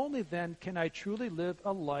and only then can I truly live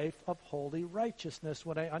a life of holy righteousness,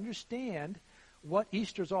 when I understand what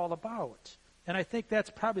Easter's all about. And I think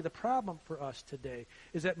that's probably the problem for us today,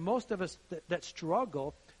 is that most of us that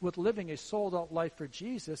struggle with living a sold-out life for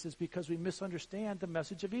Jesus is because we misunderstand the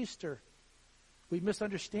message of Easter. We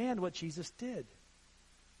misunderstand what Jesus did.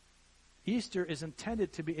 Easter is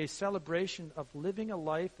intended to be a celebration of living a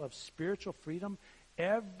life of spiritual freedom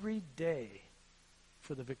every day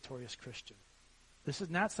for the victorious Christian. This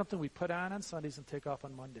is not something we put on Sundays and take off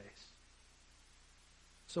on Mondays.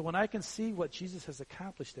 So when I can see what Jesus has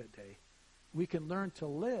accomplished that day, we can learn to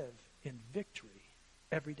live in victory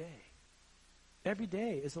every day. Every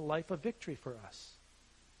day is a life of victory for us.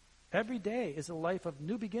 Every day is a life of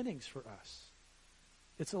new beginnings for us.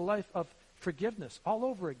 It's a life of forgiveness all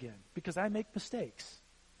over again, because I make mistakes.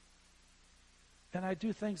 And I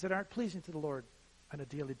do things that aren't pleasing to the Lord on a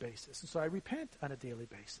daily basis. And so I repent on a daily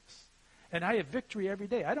basis. And I have victory every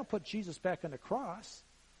day. I don't put Jesus back on the cross,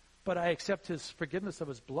 but I accept his forgiveness of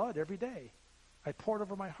his blood every day. I pour it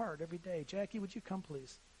over my heart every day. Jackie, would you come,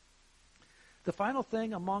 please? The final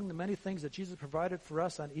thing among the many things that Jesus provided for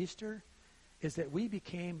us on Easter is that we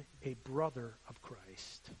became a brother of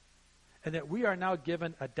Christ, and that we are now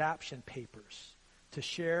given adoption papers to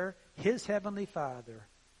share his heavenly Father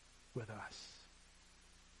with us.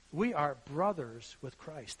 We are brothers with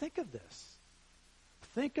Christ. Think of this.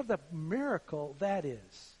 Think of the miracle that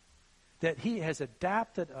is, that he has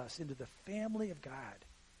adopted us into the family of God.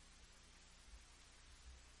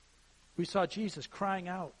 We saw Jesus crying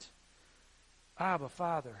out, Abba,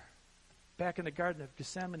 Father, back in the Garden of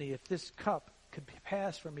Gethsemane, if this cup could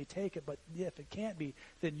pass from me, take it, but if it can't be,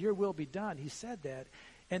 then your will be done. He said that.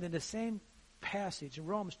 And in the same passage, in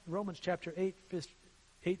Romans chapter 8,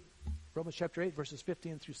 verses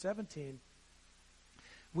 15 through 17,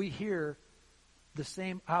 we hear the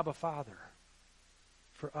same Abba, Father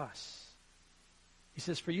for us. He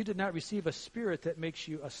says, for you did not receive a spirit that makes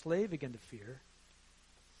you a slave again to fear,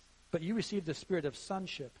 but you received the spirit of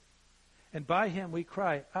sonship. And by him we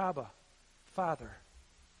cry, Abba, Father.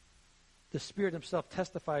 The Spirit himself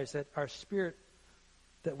testifies that our spirit,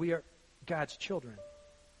 that we are God's children.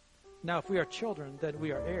 Now, if we are children, then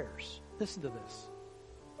we are heirs. Listen to this.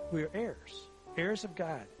 We are heirs, heirs of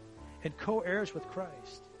God, and co-heirs with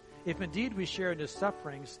Christ, if indeed we share in his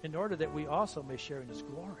sufferings, in order that we also may share in his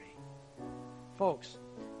glory. Folks,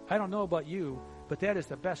 I don't know about you, but that is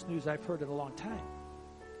the best news I've heard in a long time.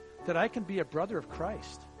 That I can be a brother of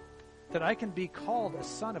Christ. That I can be called a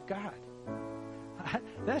son of God.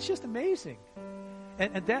 That's just amazing.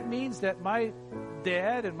 And that means that my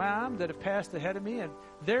dad and mom that have passed ahead of me, and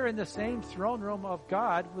they're in the same throne room of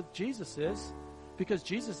God with Jesus is, because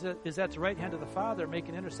Jesus is at the right hand of the Father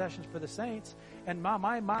making intercessions for the saints. And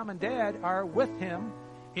my mom and dad are with him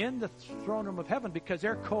in the throne room of heaven because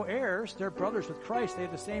they're co-heirs. They're brothers with Christ. They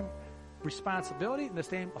have the same responsibility and the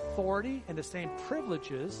same authority and the same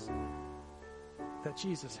privileges that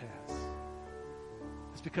Jesus has.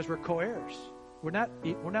 It's because we're co-heirs. We're not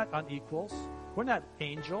unequals. We're not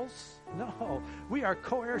angels. No, we are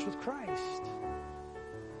co-heirs with Christ.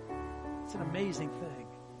 It's an amazing thing.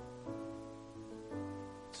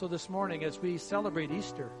 So this morning, as we celebrate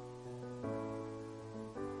Easter,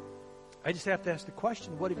 I just have to ask the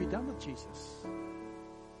question, what have you done with Jesus?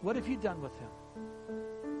 What have you done with him?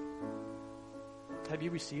 Have you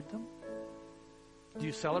received him? Do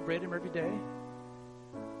you celebrate him every day?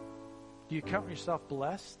 Do you count yourself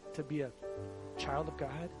blessed to be a child of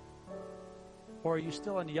God? Or are you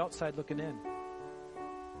still on the outside looking in?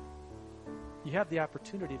 You have the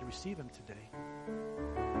opportunity to receive him today.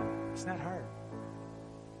 It's not hard.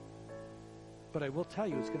 But I will tell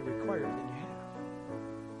you, it's going to require everything you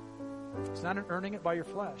have. It's not an earning it by your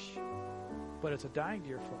flesh, but it's a dying to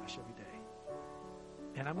your flesh every day.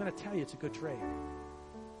 And I'm going to tell you it's a good trade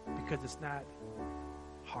because it's not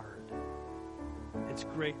hard. It's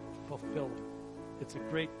great fulfilling. It's a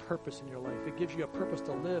great purpose in your life. It gives you a purpose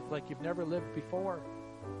to live like you've never lived before.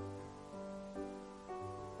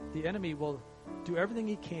 The enemy will do everything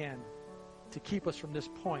he can to keep us from this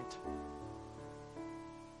point.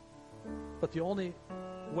 But the only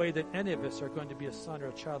way that any of us are going to be a son or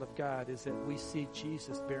a child of God is that we see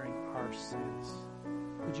Jesus bearing our sins.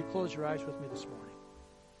 Would you close your eyes with me this morning?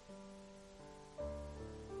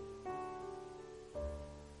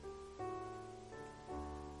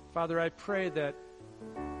 Father, I pray that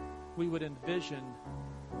we would envision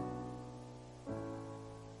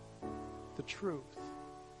the truth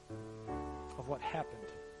of what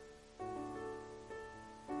happened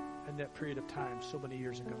in that period of time so many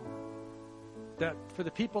years ago. That for the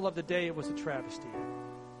people of the day, it was a travesty.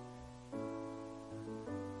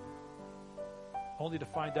 Only to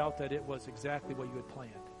find out that it was exactly what you had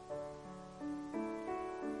planned.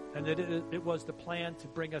 And that it was the plan to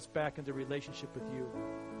bring us back into relationship with you.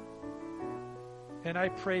 And I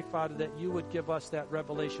pray, Father, that you would give us that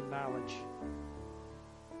revelation knowledge.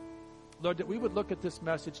 Lord, that we would look at this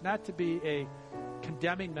message not to be a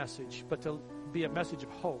condemning message, but to be a message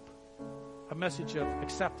of hope, a message of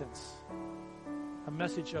acceptance, a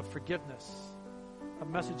message of forgiveness, a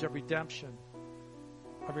message of redemption,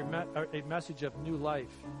 a message of new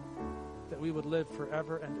life, that we would live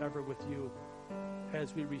forever and ever with you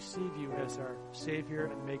as we receive you as our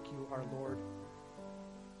Savior and make you our Lord.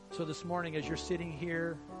 So this morning, as you're sitting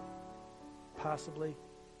here, possibly,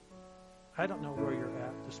 I don't know where you're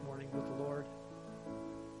at this morning with the Lord,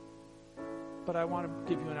 but I want to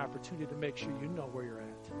give you an opportunity to make sure you know where you're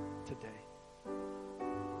at today.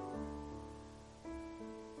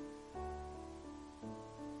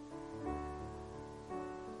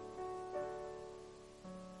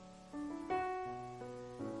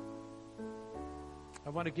 I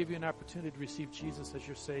want to give you an opportunity to receive Jesus as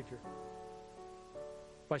your Savior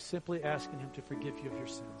by simply asking him to forgive you of your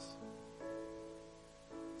sins.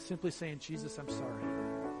 Simply saying, Jesus, I'm sorry.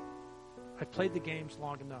 I played the games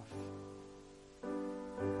long enough,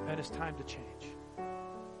 and it's time to change.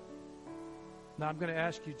 Now I'm going to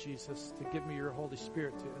ask you, Jesus, to give me your Holy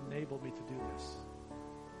Spirit to enable me to do this,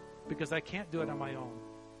 because I can't do it on my own.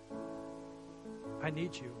 I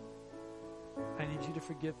need you. I need you to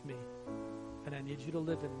forgive me, and I need you to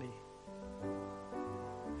live in me,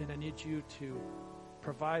 and I need you to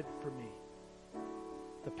provide for me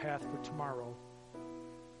the path for tomorrow.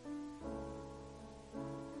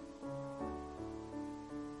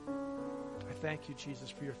 I thank you, Jesus,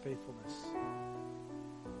 for your faithfulness.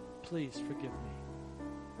 Please forgive me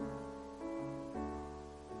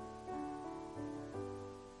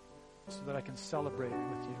so that I can celebrate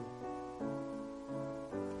with you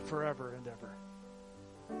forever and ever.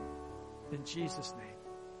 In Jesus' name,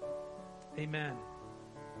 amen.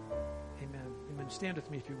 Amen. Amen. Stand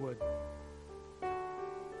with me if you would.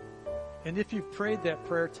 And if you've prayed that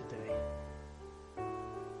prayer today,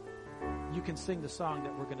 you can sing the song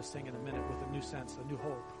that we're going to sing in a minute with a new sense, a new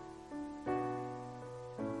hope.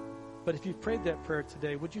 But if you've prayed that prayer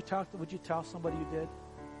today, would you tell somebody you did?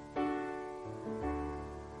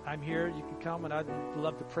 I'm here. You can come, and I'd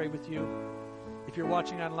love to pray with you. If you're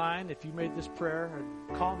watching online, if you made this prayer,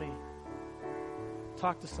 call me.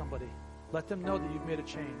 Talk to somebody. Let them know that you've made a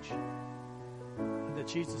change and that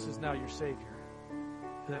Jesus is now your Savior,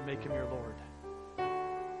 and that make him your Lord.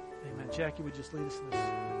 Amen. Jackie, would you just lead us in this?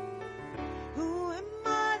 Who am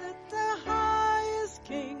I that the highest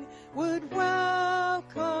King would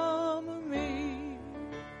welcome me?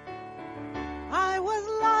 I was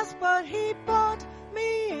lost, but he brought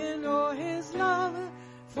me in. Oh, his love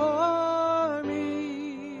for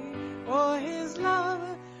me. Oh, his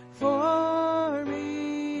love for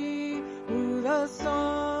me. Who the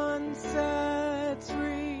sun sets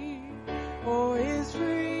free. Oh, is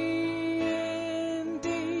free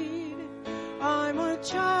indeed. I'm a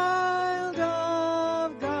child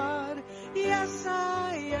of God. Yes,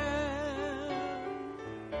 I am.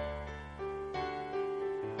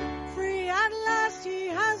 Free at last, he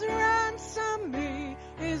has ransomed me.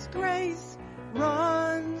 His grace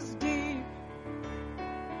runs deep.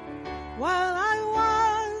 While I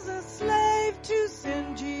was a slave to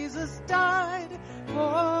sin, Jesus died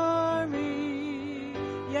for me.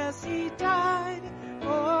 Yes, he died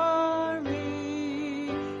for me.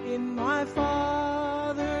 In my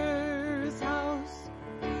Father's house,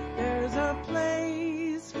 there's a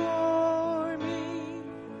place for me.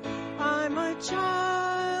 I'm a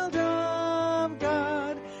child of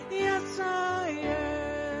God. Yes, I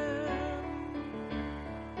am.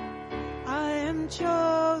 I am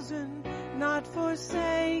chosen, not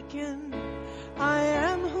forsaken. I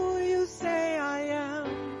am who you say I am.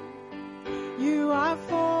 You are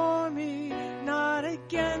for me, not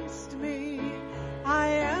against me. I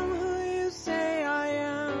am who you say I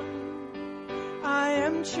am. I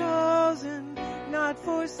am chosen, not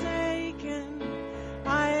forsaken.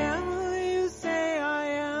 I am who you say I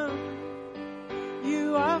am.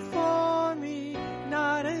 You are for me,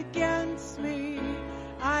 not against me.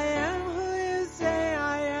 I am who you say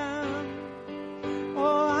I am.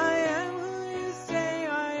 Oh, I am who you say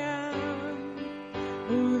I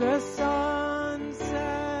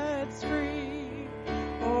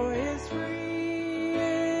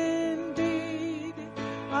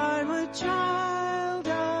child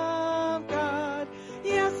of God.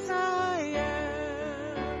 Yes, I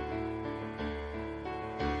am.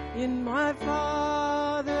 In my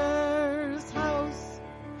Father's house,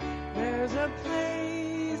 there's a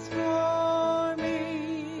place for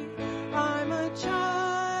me. I'm a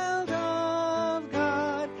child of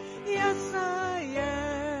God. Yes, I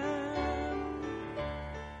am.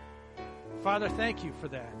 Father, thank you for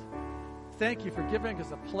that. Thank you for giving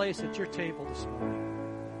us a place at your table this morning.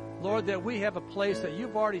 Lord, that we have a place that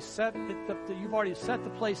you've already set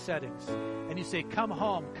the place settings. And you say, come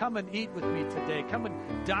home, come and eat with me today. Come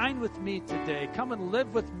and dine with me today. Come and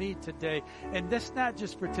live with me today. And that's not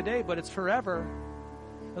just for today, but it's forever.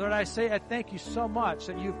 Lord, I thank you so much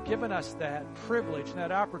that you've given us that privilege and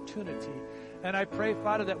that opportunity. And I pray,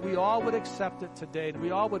 Father, that we all would accept it today and we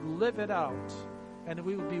all would live it out. And that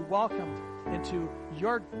we would be welcomed into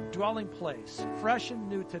your dwelling place, fresh and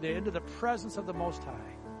new today, into the presence of the Most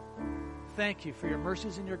High. Thank you for your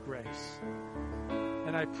mercies and your grace.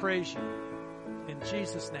 And I praise you in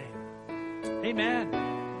Jesus' name. Amen.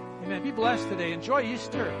 Amen. Be blessed today. Enjoy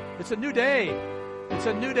Easter. It's a new day. It's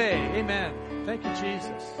a new day. Amen. Thank you,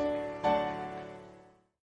 Jesus.